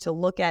expertise to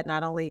look at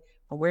not only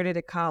where did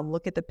it come,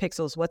 look at the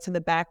pixels, what's in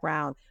the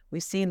background.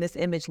 We've seen this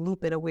image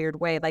loop in a weird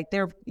way. Like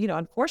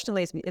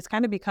unfortunately, it's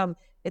kind of become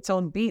its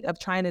own beat of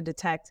trying to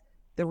detect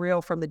the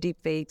real from the deep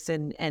fakes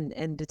and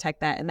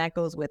detect that. And that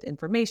goes with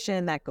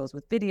information, that goes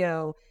with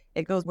video,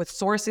 it goes with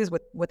sources,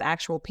 with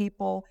actual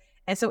people.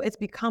 And so it's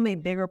become a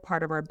bigger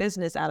part of our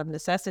business out of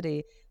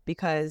necessity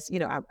because,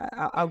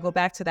 I'll go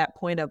back to that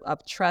point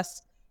of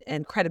trust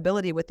and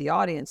credibility with the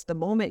audience. The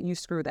moment you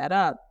screw that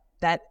up,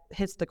 that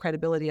hits the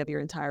credibility of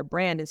your entire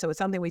brand. And so it's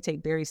something we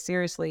take very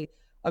seriously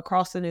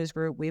across the news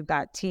group. We've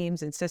got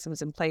teams and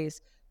systems in place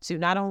to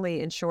not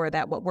only ensure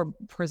that what we're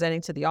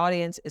presenting to the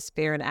audience is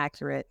fair and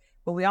accurate,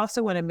 but we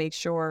also want to make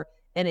sure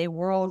in a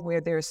world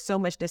where there's so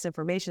much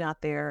disinformation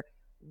out there,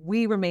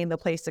 we remain the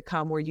place to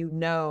come where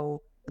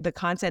the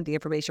content, the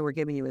information we're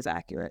giving you is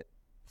accurate.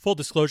 Full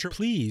disclosure,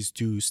 please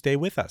do stay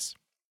with us.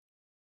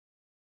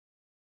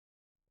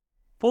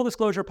 Full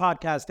Disclosure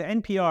Podcast to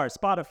NPR,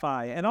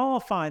 Spotify, and all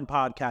fine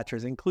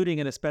podcatchers,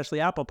 including and especially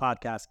Apple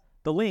Podcasts.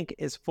 The link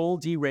is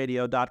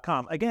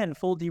fulldradio.com. Again,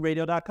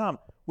 fulldradio.com.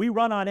 We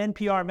run on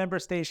NPR member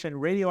station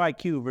Radio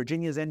IQ,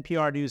 Virginia's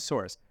NPR news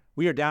source.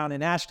 We are down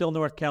in Asheville,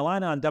 North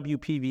Carolina on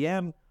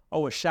WPVM.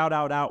 Oh, a shout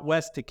out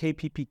west to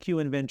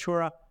KPPQ in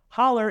Ventura.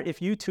 Holler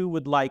if you too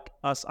would like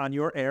us on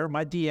your air.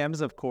 My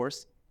DMs, of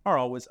course, are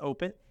always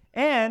open.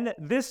 And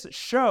this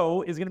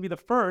show is going to be the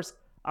first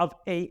of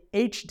a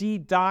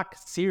HD doc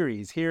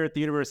series here at the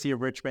University of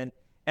Richmond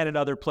and in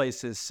other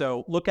places.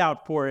 So look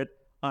out for it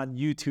on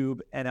YouTube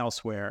and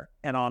elsewhere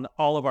and on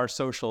all of our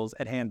socials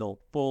at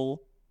handle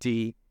Full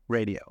D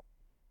Radio.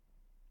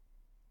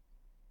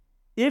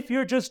 If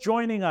you're just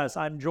joining us,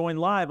 I'm joined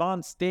live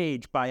on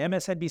stage by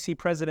MSNBC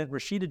President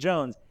Rashida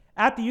Jones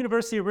at the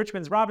University of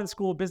Richmond's Robins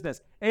School of Business,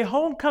 a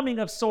homecoming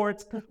of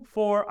sorts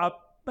for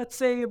let's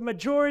say, a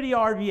majority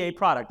RVA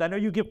product. I know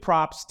you give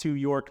props to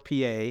York, PA.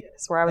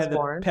 That's where I was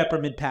born.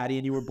 Peppermint Patty,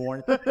 and you were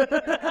born.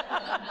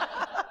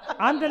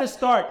 I'm going to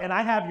start, and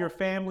I have your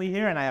family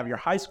here, and I have your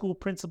high school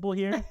principal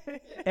here.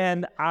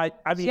 And I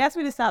mean, she asked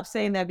me to stop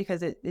saying that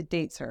because it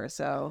dates her,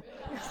 so.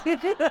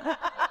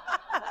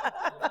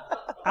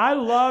 I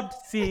loved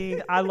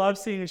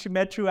seeing, she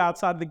met you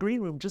outside of the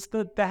green room, just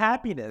the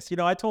happiness.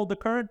 I told the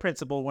current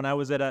principal when I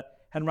was at a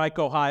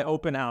Henrico High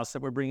open house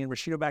that we're bringing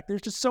Rashida back,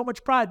 there's just so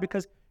much pride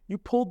because you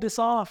pulled this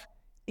off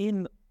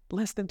in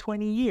less than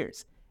 20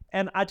 years.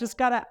 And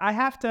I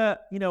have to,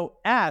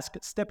 ask,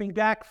 stepping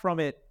back from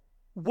it,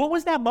 what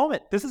was that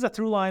moment? This is a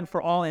through line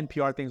for all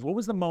NPR things. What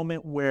was the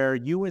moment where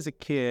you as a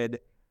kid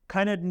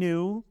kind of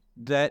knew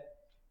that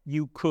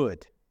you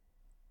could,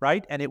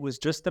 right? And it was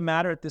just a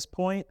matter at this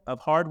point of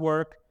hard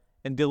work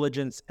and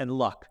diligence and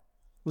luck.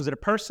 Was it a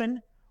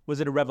person? Was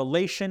it a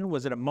revelation?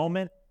 Was it a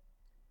moment?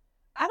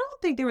 I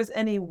don't think there was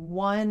any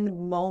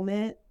one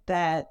moment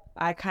that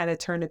I kind of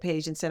turned the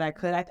page and said I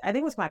could. I think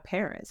it was my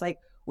parents. Like,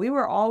 we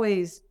were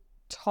always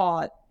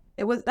taught,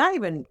 it was not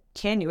even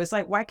can you, it's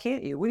like, why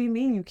can't you? What do you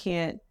mean you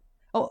can't?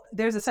 Oh,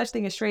 there's a such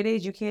thing as straight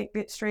A's. You can't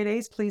get straight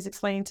A's. Please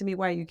explain to me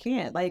why you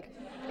can't. Like,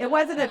 it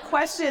wasn't a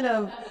question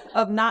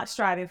of not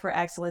striving for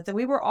excellence. And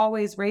we were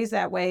always raised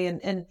that way.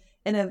 And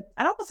in a,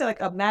 I don't want to say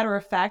like a matter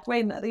of fact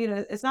way,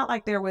 it's not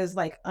like there was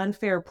like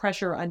unfair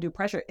pressure or undue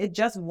pressure. It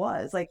just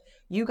was like,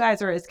 you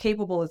guys are as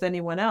capable as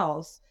anyone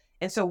else.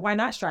 And so why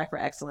not strive for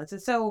excellence?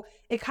 And so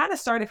it kind of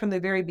started from the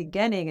very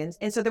beginning.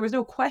 And so there was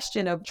no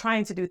question of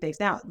trying to do things.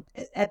 Now,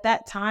 at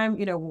that time,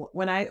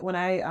 when I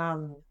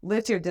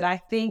lived here, did I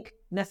think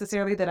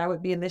necessarily that I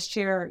would be in this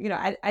chair?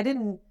 I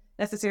didn't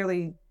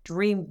necessarily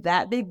dream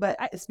that big, but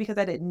it's because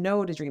I didn't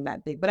know to dream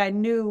that big. But I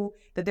knew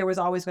that there was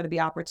always going to be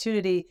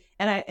opportunity.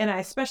 And I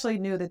especially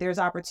knew that there's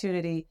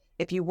opportunity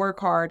if you work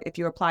hard, if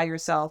you apply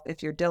yourself,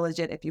 if you're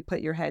diligent, if you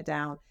put your head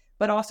down,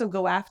 but also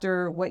go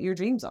after what your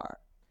dreams are.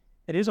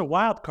 It is a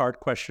wild card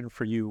question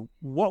for you.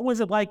 What was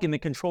it like in the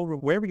control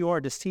room, wherever you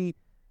are, to see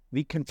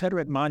the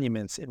Confederate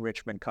monuments in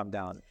Richmond come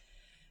down.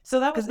 So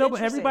that was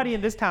Because everybody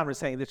in this town was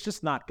saying it's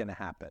just not going to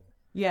happen.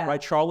 Yeah.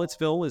 Right?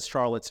 Charlottesville is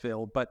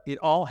Charlottesville, but it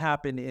all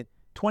happened in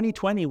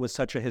 2020 was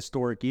such a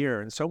historic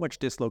year and so much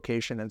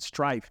dislocation and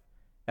strife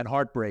and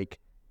heartbreak.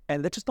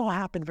 And that just all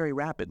happened very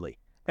rapidly.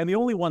 And the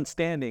only one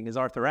standing is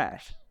Arthur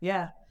Ashe.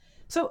 Yeah.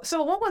 So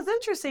what was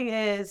interesting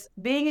is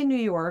being in New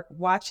York,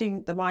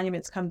 watching the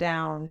monuments come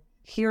down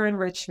here in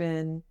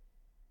Richmond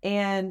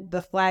and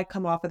the flag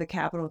come off of the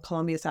Capitol in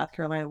Columbia, South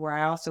Carolina, where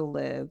I also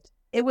lived.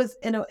 It was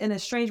in a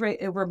strange way,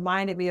 it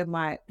reminded me of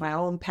my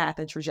own path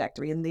and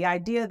trajectory. And the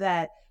idea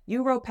that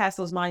you rode past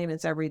those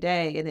monuments every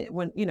day. And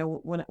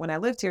when I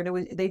lived here,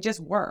 they just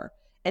were.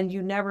 And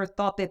you never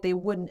thought that they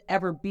wouldn't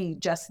ever be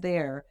just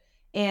there.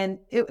 And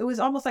it was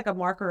almost like a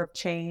marker of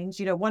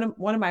change. One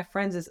of my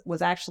friends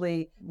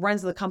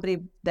runs the company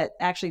that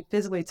actually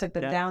physically took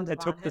them down. That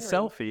took the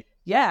selfie.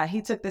 Yeah,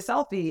 he took the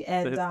selfie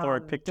and the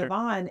historic picture.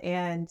 Devon,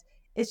 and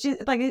it's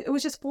just like it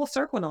was just full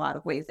circle in a lot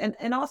of ways.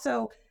 And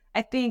also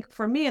I think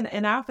for me,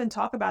 and I often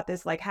talk about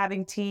this, like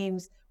having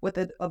teams with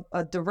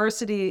a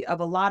diversity of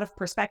a lot of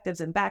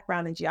perspectives and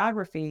background and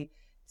geography,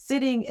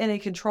 sitting in a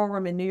control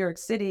room in New York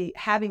City,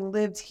 having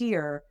lived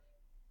here,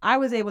 I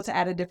was able to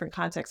add a different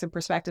context and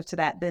perspective to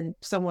that than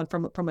someone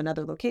from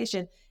another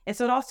location. And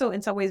so it also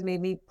in some ways made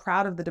me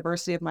proud of the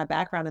diversity of my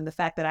background and the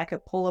fact that I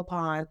could pull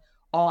upon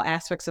all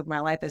aspects of my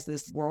life as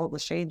this world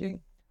was changing.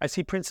 I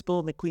see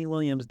Principal McLean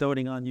Williams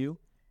doting on you.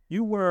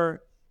 You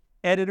were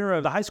editor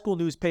of the high school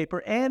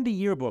newspaper and the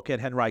yearbook at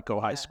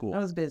Henrico High School. I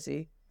was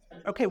busy.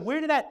 Okay, where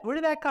did that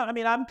come? I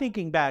mean, I'm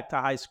thinking back to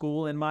high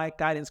school, and my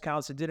guidance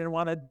counselor didn't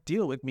want to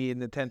deal with me in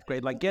the 10th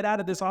grade. Like, get out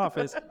of this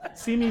office.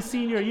 See me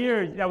senior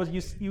year. That was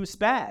you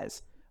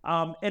spaz.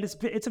 And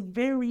it's a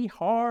very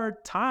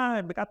hard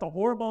time. We got the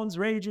hormones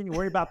raging. You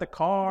worry about the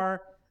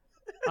car.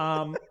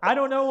 I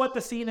don't know what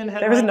the scene in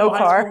Henrico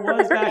High School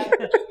was back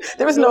then.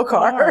 There was no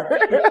car.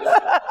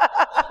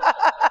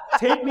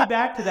 Take me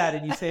back to that,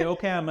 and you say,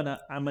 okay, I'm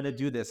gonna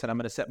do this, and I'm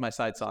gonna set my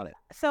sights on it.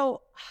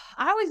 So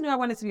I always knew I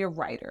wanted to be a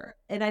writer,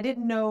 and I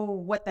didn't know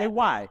what that. And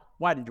why?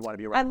 Why did you want to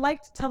be a writer? I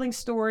liked telling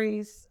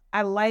stories.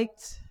 I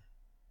liked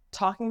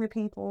talking to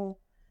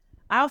people.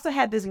 I also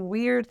had this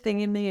weird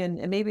thing in me,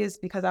 and maybe it's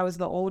because I was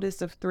the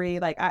oldest of three.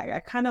 Like I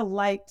kind of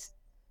liked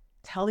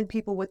telling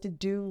people what to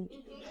do.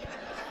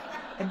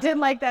 I did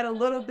like that a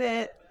little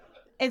bit.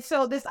 And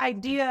so this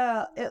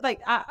idea,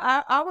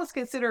 I almost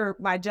consider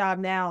my job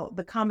now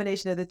the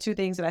combination of the two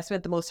things that I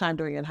spent the most time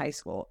doing in high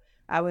school.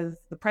 I was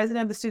the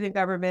president of the student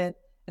government,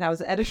 and I was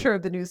the editor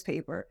of the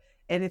newspaper.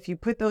 And if you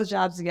put those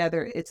jobs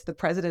together, it's the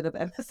president of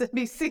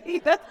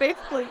MSNBC. That's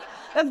basically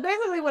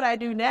what I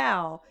do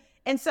now.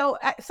 And so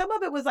some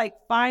of it was like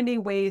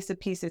finding ways to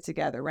piece it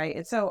together, right?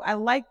 And so I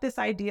like this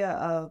idea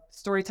of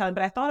storytelling,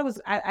 but I thought it was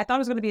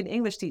going to be an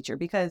English teacher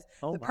because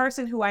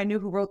person who I knew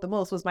who wrote the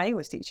most was my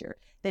English teacher.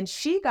 Then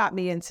she got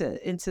me into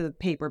the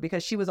paper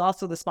because she was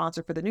also the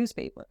sponsor for the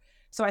newspaper.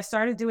 So I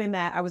started doing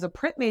that. I was a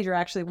print major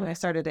actually when I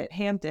started at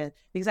Hampton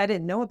because I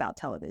didn't know about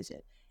television.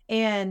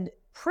 And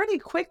pretty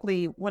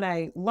quickly when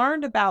I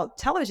learned about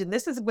television,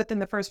 this is within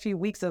the first few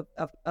weeks of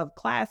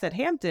class at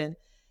Hampton,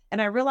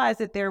 and I realized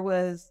that there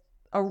was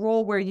a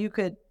role where you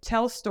could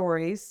tell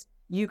stories,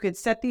 you could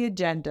set the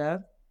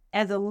agenda.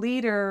 As a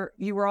leader,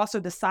 you were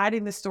also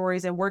deciding the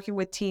stories and working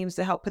with teams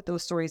to help put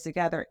those stories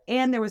together.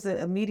 And there was an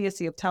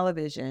immediacy of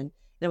television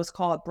that was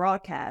called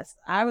broadcast.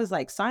 I was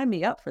like, sign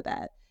me up for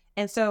that.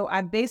 And so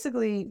I've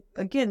basically,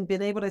 again,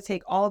 been able to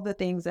take all of the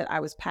things that I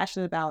was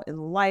passionate about in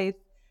life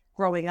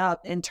growing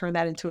up and turn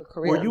that into a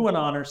career. Were you an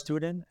honor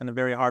student and a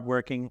very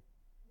hardworking?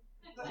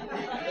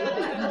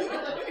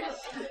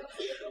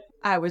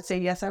 I would say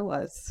yes, I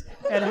was.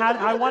 And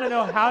I want to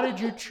know, how did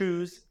you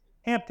choose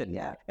Hampton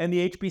and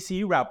the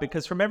HBCU route?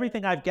 Because from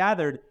everything I've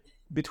gathered,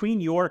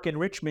 between York and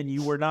Richmond,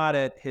 you were not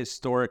at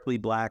historically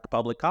Black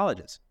public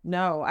colleges.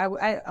 No,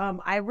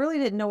 I really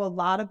didn't know a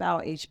lot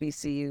about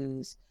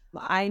HBCUs.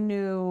 I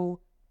knew,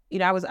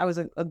 I was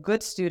a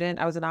good student.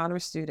 I was an honor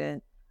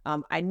student.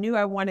 I knew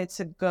I wanted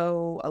to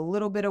go a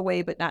little bit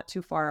away, but not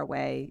too far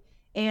away.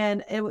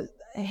 And I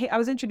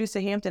was introduced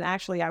to Hampton.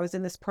 Actually, I was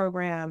in this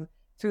program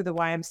through the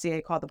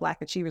YMCA called the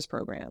Black Achievers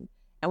Program.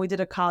 And we did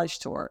a college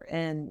tour,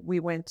 and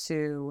we went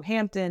to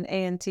Hampton,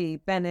 A&T,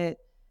 Bennett,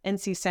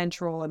 NC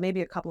Central, and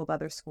maybe a couple of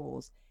other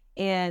schools.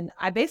 And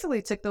I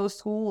basically took those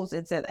schools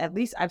and said, at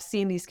least I've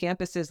seen these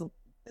campuses.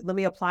 Let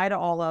me apply to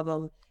all of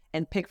them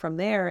and pick from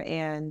there.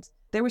 And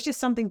there was just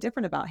something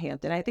different about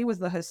Hampton. I think it was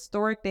the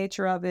historic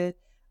nature of it.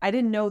 I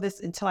didn't know this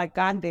until I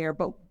got there,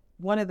 but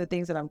one of the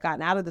things that I've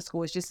gotten out of the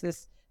school is just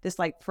this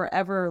like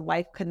forever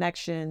life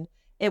connection.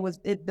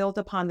 It built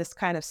upon this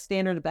kind of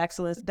standard of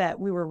excellence that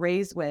we were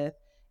raised with.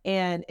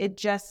 And it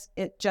just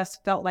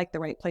felt like the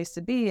right place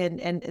to be. And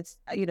it's,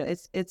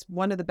 it's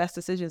one of the best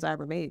decisions I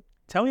ever made.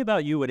 Tell me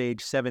about you at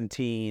age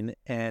 17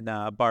 and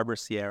Barbara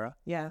Sierra.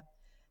 Yeah.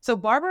 So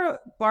Barbara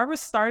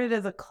started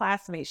as a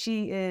classmate.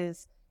 She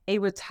is a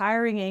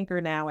retiring anchor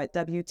now at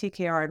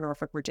WTKR in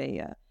Norfolk,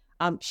 Virginia.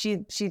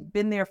 She'd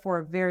been there for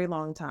a very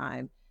long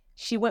time.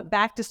 She went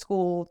back to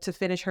school to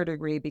finish her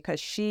degree because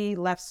she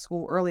left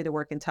school early to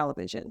work in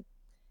television.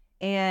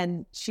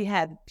 And she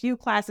had few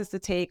classes to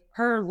take.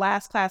 Her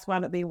last class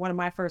wound up being one of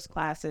my first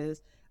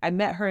classes. I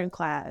met her in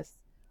class.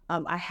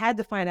 I had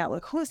to find out,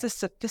 like, who is this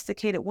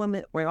sophisticated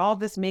woman wearing all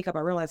this makeup? I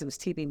realized it was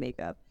TV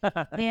makeup.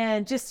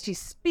 And just, she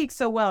speaks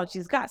so well. And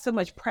she's got so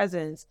much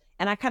presence.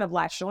 And I kind of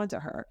latched onto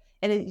her.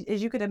 And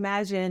as you could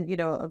imagine, you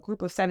know, a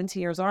group of 17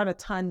 years aren't a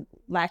ton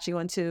latching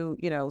onto,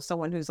 you know,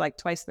 someone who's like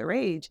twice their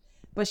age.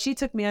 But she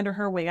took me under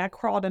her wing. I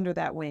crawled under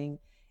that wing.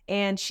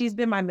 And she's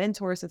been my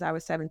mentor since I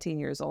was 17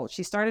 years old.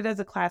 She started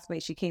as a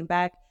classmate. She came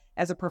back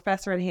as a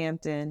professor at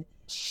Hampton.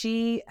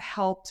 She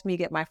helped me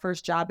get my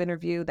first job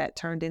interview that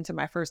turned into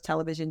my first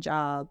television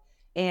job.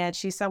 And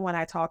she's someone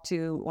I talk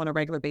to on a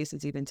regular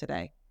basis even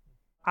today.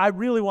 I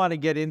really want to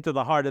get into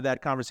the heart of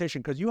that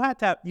conversation because you had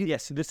to have,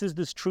 yes, this is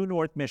this True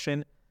North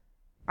mission.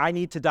 I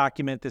need to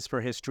document this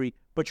for history.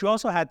 But you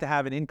also had to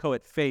have an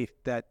inchoate faith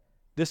that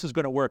this is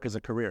going to work as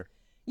a career.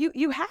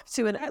 You have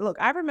to. And look,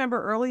 I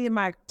remember early in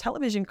my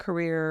television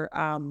career,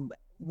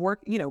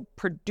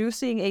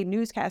 producing a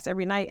newscast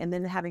every night and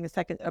then having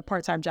a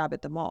part-time job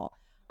at the mall.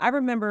 I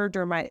remember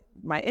during my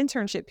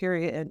internship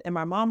period, and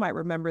my mom might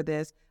remember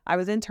this, I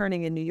was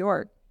interning in New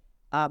York.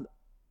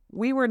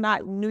 We were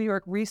not New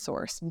York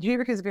resource. New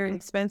York is very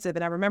expensive.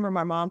 And I remember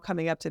my mom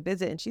coming up to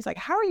visit and she's like,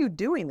 how are you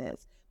doing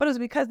this? But it was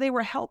because they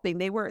were helping.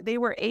 They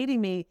were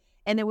aiding me.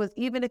 And it was,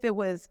 even if it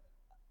was,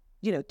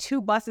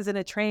 2 buses and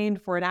a train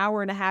for an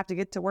hour and a half to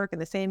get to work and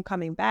the same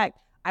coming back,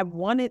 I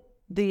wanted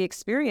the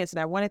experience and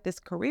I wanted this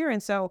career.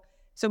 And so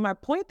my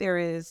point there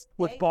is,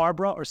 with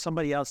Barbara or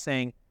somebody else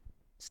saying,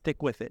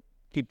 stick with it,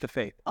 keep the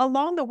faith.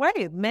 Along the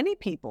way, many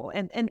people.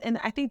 And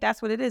I think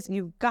that's what it is.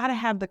 You've got to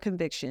have the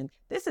conviction.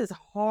 This is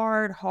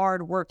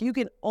hard work. You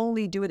can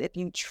only do it if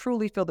you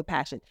truly feel the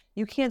passion.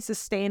 You can't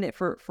sustain it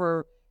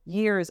for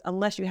years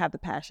unless you have the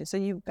passion. So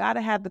you've got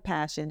to have the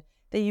passion.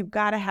 Then you've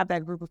got to have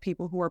that group of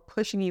people who are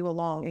pushing you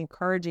along,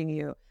 encouraging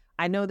you.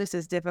 I know this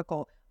is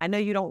difficult. I know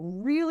you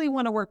don't really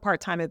want to work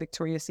part-time at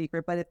Victoria's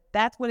Secret, but if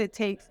that's what it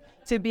takes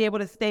to be able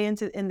to stay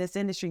in this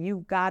industry,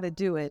 you've got to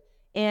do it.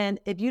 And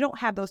if you don't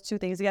have those two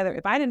things together,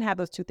 if I didn't have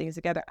those two things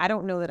together, I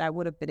don't know that I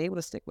would have been able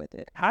to stick with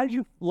it. How did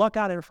you luck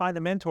out and find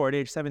a mentor at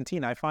age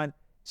 17? I find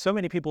so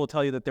many people will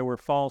tell you that there were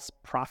false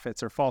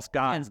prophets or false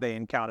gods they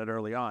encountered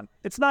early on.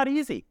 It's not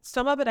easy.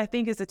 Some of it, I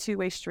think, is a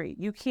two-way street.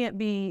 You can't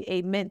be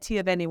a mentee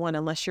of anyone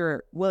unless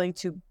you're willing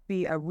to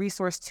be a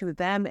resource to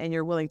them and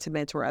you're willing to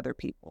mentor other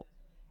people.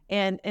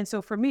 And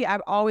so for me,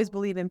 I've always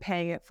believed in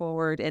paying it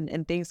forward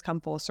and things come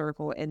full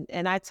circle.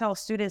 And I tell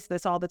students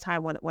this all the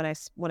time when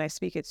I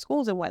speak at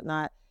schools and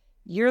whatnot.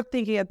 You're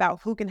thinking about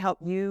who can help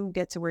you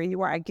get to where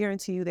you are. I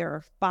guarantee you there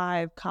are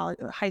 5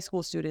 high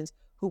school students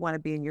who want to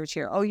be in your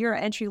chair. Oh, you're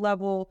an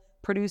entry-level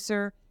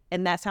producer,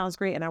 and that sounds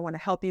great, and I want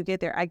to help you get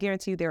there. I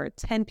guarantee you there are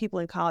 10 people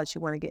in college who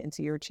want to get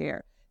into your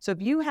chair. So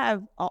if you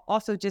have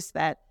also just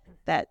that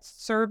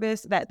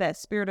service, that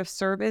spirit of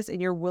service,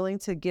 and you're willing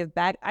to give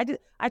back,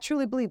 I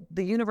truly believe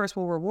the universe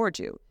will reward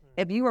you.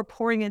 If you are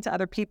pouring into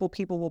other people,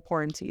 people will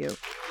pour into you.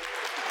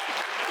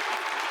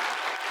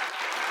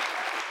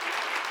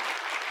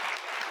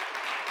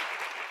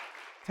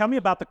 Tell me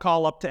about the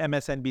call up to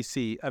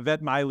MSNBC.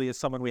 Yvette Miley is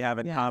someone we have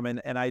in common,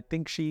 and I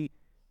think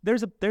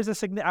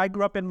I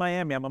grew up in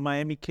Miami. I'm a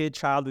Miami kid,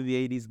 child of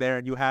the 80s there,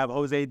 and you have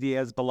Jose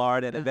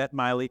Diaz-Balart and Yvette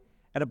Miley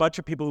and a bunch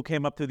of people who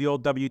came up through the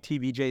old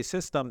WTVJ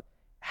system.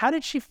 How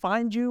did she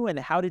find you, and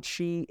how did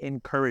she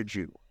encourage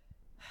you?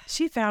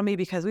 She found me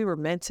because we were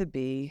meant to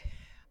be.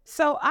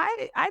 So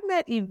I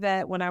met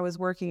Yvette when I was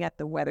working at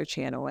the Weather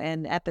Channel,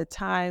 and at the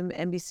time,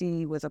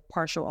 NBC was a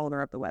partial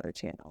owner of the Weather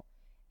Channel.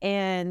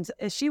 And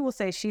as she will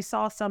say, she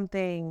saw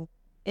something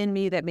in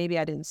me that maybe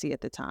I didn't see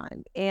at the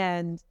time.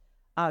 And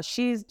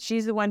she's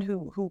the one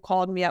who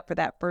called me up for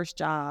that first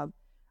job.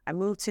 I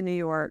moved to New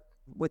York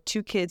with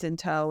 2 kids in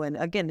tow. And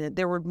again,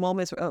 there were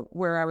moments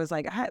where I was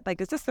like,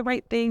 is this the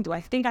right thing? Do I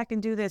think I can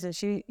do this? And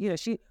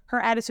her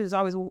attitude is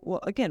always,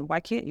 well, again, why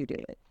can't you do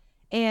it?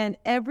 And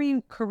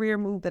every career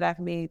move that I've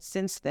made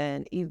since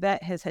then,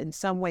 Yvette has in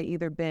some way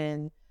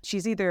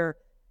she's either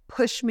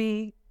pushed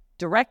me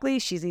directly,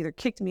 she's either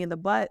kicked me in the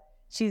butt.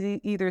 She's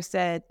either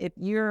said, if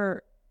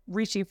you're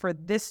reaching for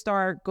this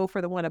star, go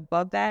for the one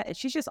above that. And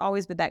she's just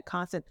always been that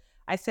constant.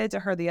 I said to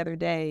her the other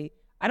day,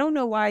 I don't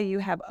know why you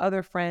have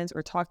other friends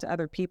or talk to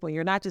other people.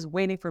 You're not just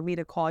waiting for me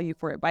to call you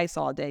for advice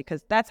all day,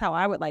 because that's how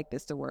I would like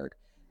this to work.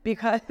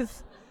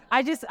 Because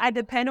I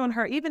depend on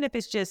her, even if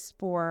it's just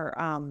for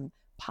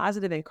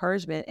positive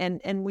encouragement.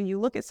 And when you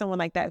look at someone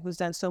like that who's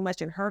done so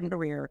much in her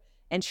career,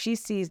 and she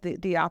sees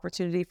the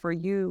opportunity for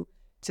you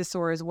to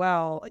soar as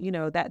well,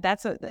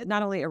 that's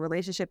not only a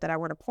relationship that I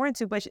want to pour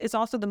into, but it's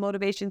also the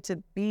motivation to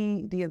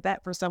be the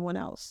Yvette for someone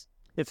else.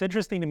 It's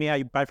interesting to me how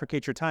you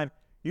bifurcate your time.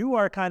 You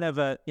are kind of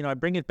I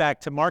bring it back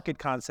to market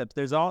concepts.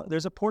 There's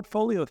a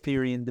portfolio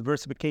theory and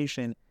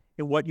diversification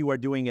in what you are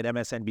doing at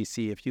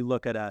MSNBC. If you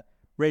look at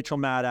Rachel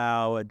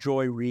Maddow,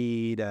 Joy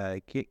Reid,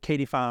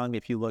 Katie Fong,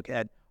 if you look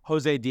at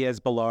Jose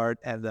Diaz-Balart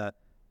and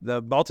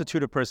the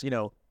multitude of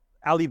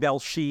Ali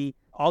Velshi,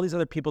 all these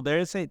other people,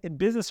 they say in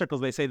business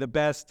circles, they say the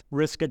best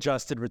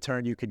risk-adjusted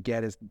return you could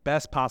get is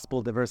best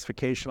possible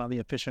diversification on the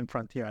efficient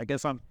frontier. I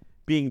guess I'm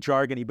being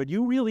jargony, but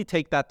you really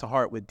take that to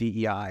heart with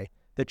DEI,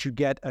 that you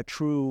get a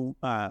true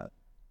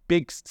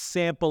big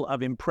sample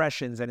of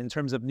impressions, and in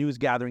terms of news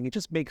gathering, it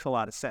just makes a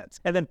lot of sense.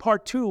 And then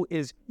part two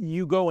is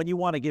you go and you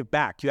want to give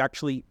back. You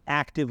actually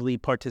actively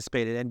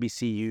participate at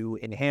NBCU,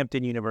 in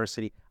Hampton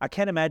University. I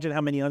can't imagine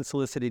how many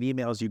unsolicited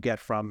emails you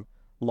get from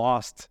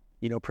lost,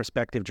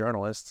 prospective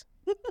journalists.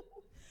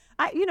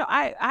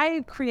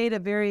 I create a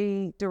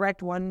very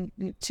direct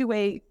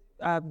two-way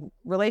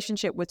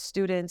relationship with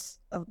students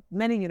of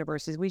many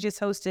universities. We just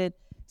hosted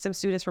some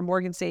students from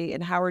Morgan State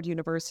and Howard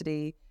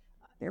University.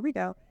 There we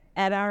go.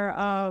 At our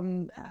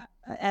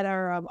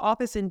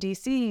office in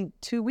DC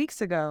 2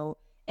 weeks ago,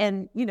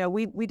 and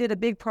we did a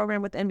big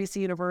program with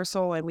NBC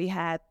Universal, and we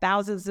had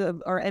thousands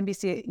of our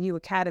NBCU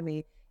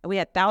Academy, and we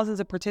had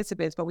thousands of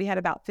participants, but we had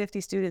about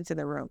 50 students in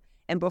the room.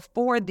 And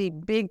before the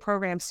big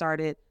program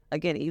started,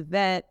 again,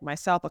 Yvette,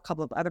 myself, a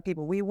couple of other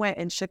people, we went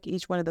and shook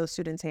each one of those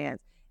students' hands.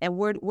 And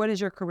what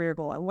is your career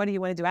goal, and what do you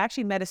want to do? I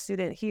actually met a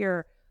student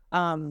here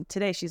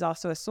today. She's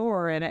also a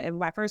SOAR, and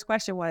my first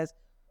question was,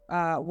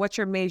 what's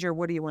your major?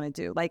 What do you want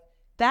to do? Like,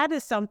 that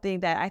is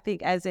something that I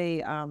think as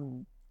a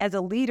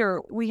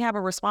leader, we have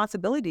a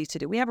responsibility to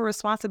do. We have a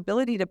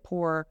responsibility to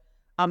pour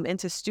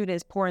into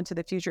students, pour into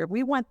the future. If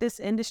we want this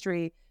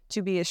industry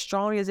to be as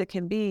strong as it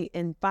can be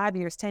in 5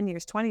 years, 10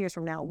 years, 20 years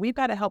from now, we've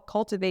got to help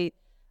cultivate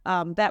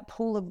that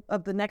pool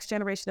of the next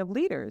generation of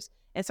leaders.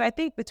 And so I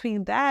think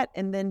between that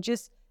and then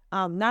just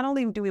not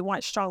only do we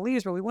want strong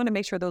leaders, but we want to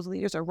make sure those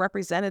leaders are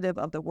representative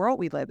of the world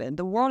we live in.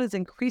 The world is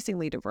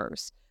increasingly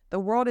diverse. The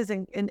world is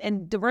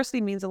and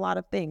diversity means a lot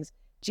of things: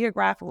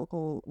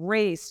 geographical,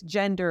 race,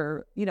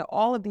 gender,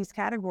 all of these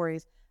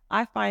categories.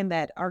 I find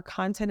that our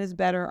content is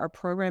better, our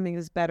programming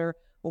is better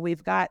when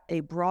we've got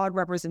a broad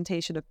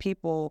representation of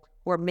people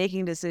who are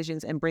making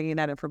decisions and bringing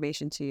that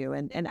information to you.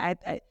 And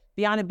I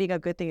beyond it being a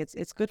good thing,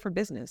 it's good for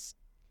business.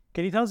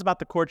 Can you tell us about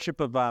the courtship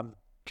of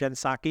Jen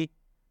Psaki,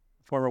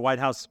 former White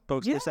House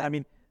spokesperson? Yeah. I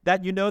mean,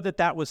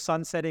 that was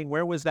sunsetting.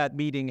 Where was that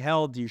meeting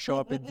held? Do you show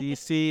up in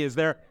D.C.?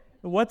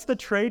 What's the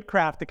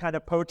tradecraft to kind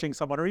of poaching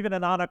someone, or even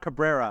an Ana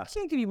Cabrera? I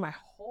can't give you my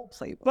whole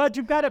playbook. But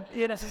you've got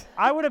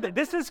to,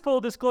 this is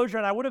full disclosure,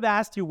 and I would have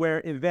asked you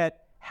where Yvette,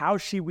 how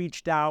she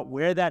reached out,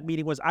 where that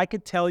meeting was. I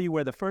could tell you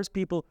where the first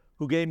people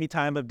who gave me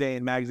time of day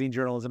in magazine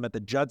journalism at the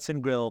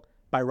Judson Grill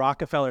by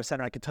Rockefeller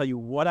Center. I could tell you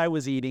what I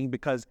was eating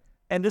because,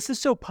 and this is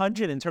so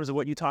pungent in terms of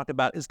what you talk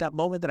about, is that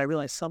moment that I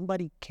realized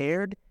somebody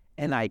cared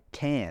and I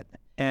can.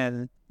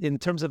 And in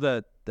terms of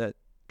the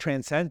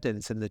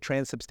transcendence and the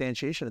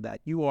transubstantiation of that,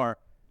 you are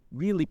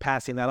really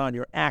passing that on.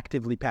 You're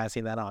actively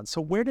passing that on. So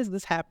where does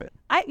this happen?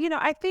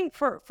 I think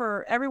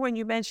for everyone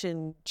you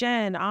mentioned,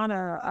 Jen,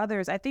 Anna,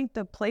 others, I think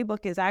the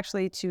playbook is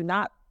actually to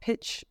not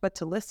pitch, but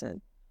to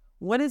listen.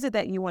 What is it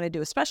that you want to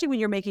do? Especially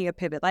when you're making a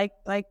pivot, like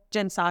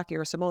Jen Psaki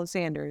or Simone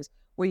Sanders,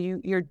 where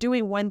you're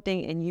doing one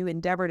thing and you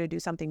endeavor to do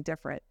something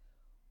different.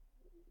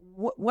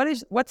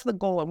 What's the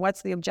goal and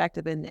what's the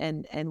objective,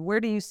 and where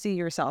do you see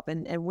yourself,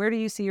 and where do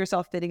you see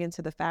yourself fitting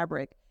into the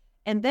fabric?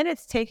 And then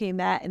it's taking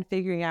that and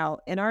figuring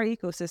out in our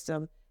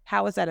ecosystem,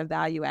 how is that a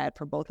value add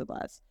for both of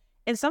us?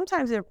 And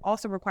sometimes it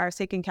also requires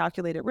taking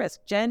calculated risk.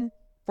 Jen,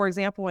 for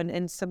example,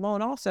 and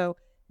Simone also,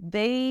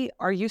 they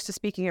are used to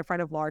speaking in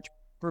front of large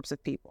groups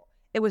of people.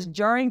 It was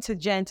jarring to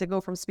Jen to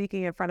go from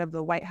speaking in front of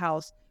the White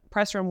House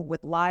press room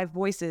with live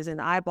voices and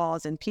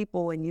eyeballs and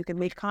people, and you can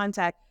make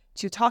contact,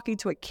 to talking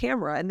to a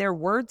camera, and there are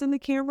words in the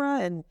camera,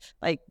 and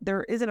like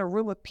there isn't a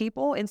room of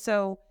people. And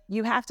so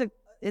you have to,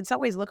 in some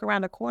ways, look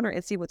around the corner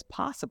and see what's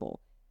possible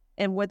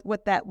and what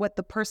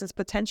the person's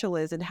potential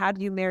is, and how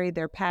do you marry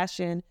their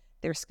passion,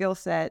 their skill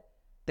set,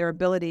 their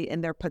ability,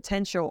 and their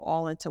potential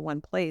all into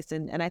one place.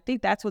 And I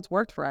think that's what's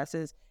worked for us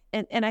is,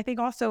 and I think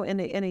also in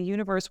a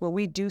universe where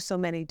we do so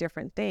many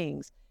different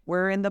things,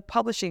 we're in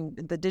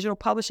the digital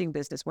publishing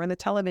business, we're in the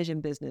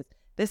television business.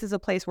 This is a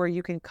place where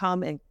you can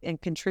come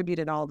and contribute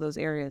in all of those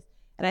areas.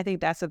 And I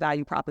think that's a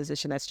value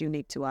proposition that's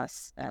unique to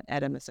us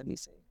at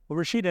MSNBC. Well,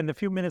 Rashida, in the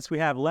few minutes we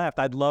have left,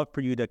 I'd love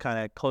for you to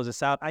kind of close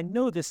us out. I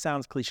know this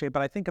sounds cliche,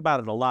 but I think about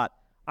it a lot.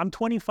 I'm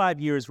 25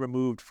 years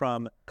removed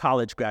from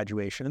college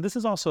graduation, and this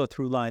is also a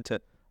through line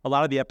to a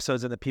lot of the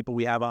episodes and the people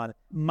we have on.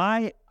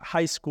 My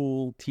high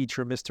school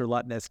teacher, Mr.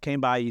 Lutness,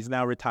 came by. He's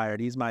now retired.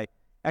 He's my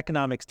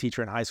economics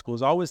teacher in high school.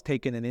 He's always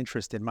taken an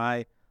interest in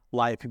my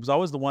life. He was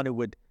always the one who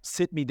would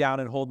sit me down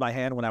and hold my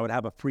hand when I would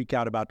have a freak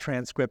out about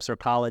transcripts or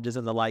colleges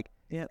and the like.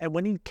 Yeah. And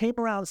when he came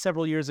around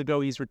several years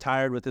ago, he's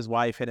retired with his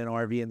wife in an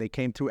RV, and they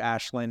came through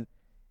Ashland.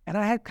 And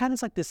I had kind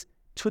of like this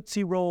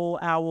Tootsie Roll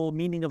owl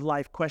meaning of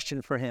life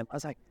question for him. I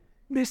was like,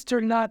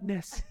 Mr.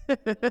 Lutness,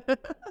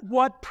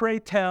 what, pray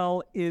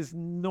tell, is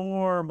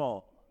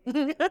normal?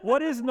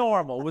 What is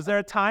normal? Was there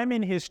a time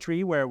in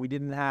history where we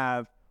didn't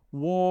have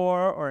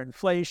war or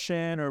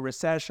inflation or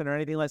recession or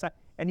anything like that?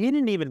 And he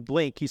didn't even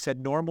blink. He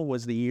said normal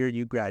was the year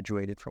you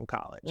graduated from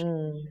college.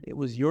 It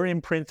was your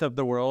imprint of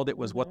the world. It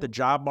was what the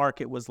job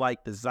market was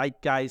like, the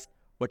zeitgeist.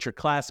 what your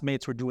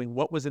classmates were doing,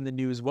 what was in the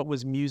news, what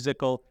was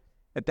musical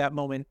at that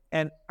moment.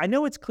 And I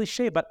know it's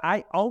cliche, but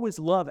I always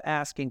love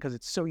asking because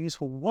it's so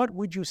useful. What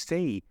would you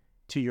say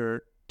to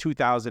your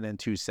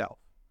 2002 self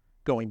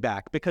going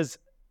back? Because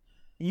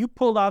you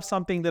pulled off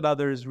something that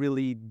others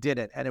really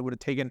didn't, and it would have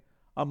taken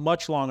a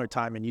much longer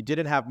time, and you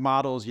didn't have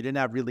models, you didn't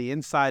have really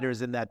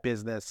insiders in that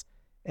business,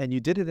 and you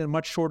did it in a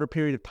much shorter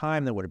period of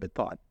time than would have been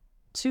thought.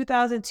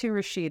 2002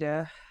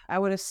 Rashida, I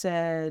would have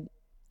said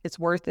it's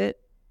worth it.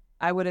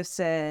 I would have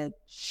said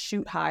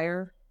shoot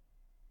higher,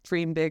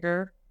 dream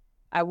bigger.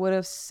 I would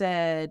have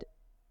said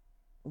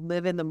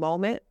live in the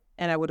moment,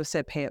 and I would have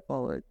said pay it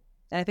forward.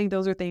 And I think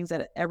those are things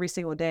that every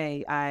single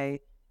day I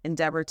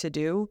endeavor to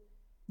do,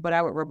 but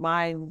I would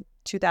remind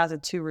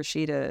 2002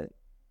 Rashida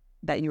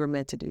that you were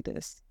meant to do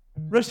this.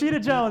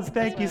 Rashida Jones,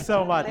 thank you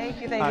so much.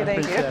 Thank you.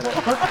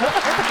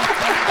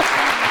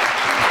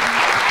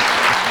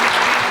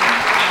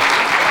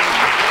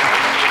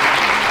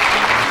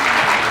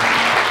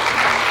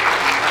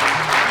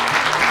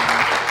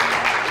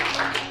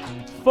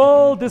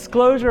 Full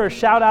disclosure,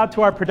 shout out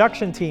to our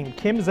production team,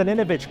 Kim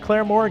Zaninovich,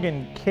 Claire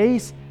Morgan,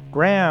 Case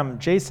Graham,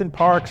 Jason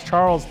Parks,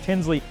 Charles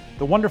Tinsley,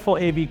 the wonderful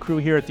AV crew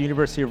here at the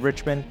University of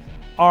Richmond.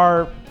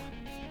 Our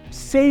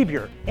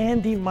savior,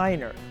 Andy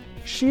Minor.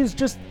 She's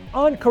just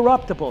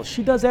uncorruptible.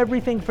 She does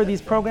everything for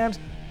these programs.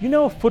 You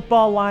know,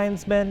 football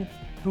linesmen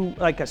who,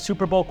 like a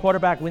Super Bowl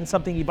quarterback, wins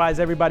something, he buys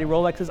everybody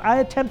Rolexes. I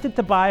attempted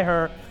to buy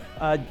her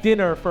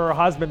dinner for her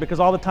husband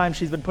because all the time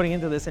she's been putting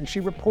into this, and she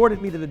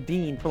reported me to the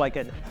dean for like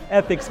an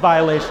ethics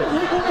violation.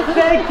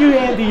 Thank you,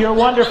 Andy. You're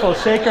wonderful.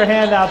 Shake her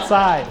hand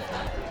outside.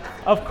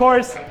 Of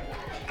course,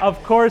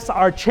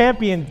 our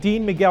champion,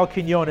 Dean Miguel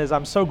Quinones.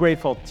 I'm so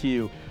grateful to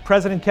you.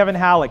 President Kevin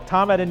Halleck,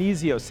 Tom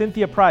Adonisio,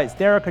 Cynthia Price,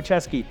 Derek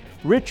Kocheski,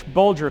 Rich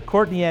Bolger,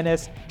 Courtney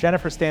Ennis,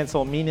 Jennifer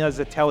Stansel, Mina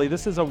Zatelli.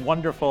 This is a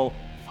wonderful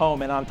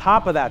home. And on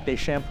top of that, they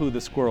shampoo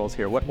the squirrels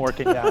here. What more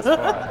can you ask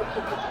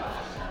for?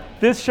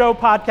 This show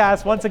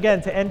podcast, once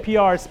again, to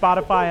NPR,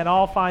 Spotify, and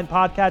all fine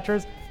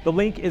podcatchers. The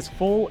link is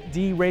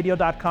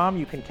fulldradio.com.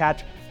 You can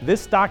catch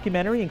this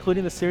documentary,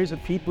 including the series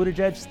with Pete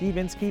Buttigieg, Steve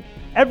Inskeep,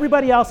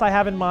 everybody else I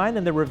have in mind,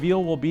 and the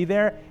reveal will be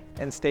there.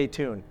 And stay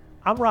tuned.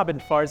 I'm Robin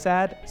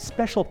Farzad.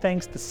 Special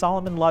thanks to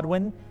Solomon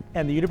Ludwin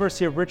and the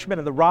University of Richmond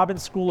and the Robin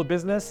School of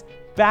Business.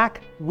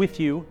 Back with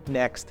you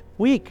next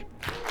week.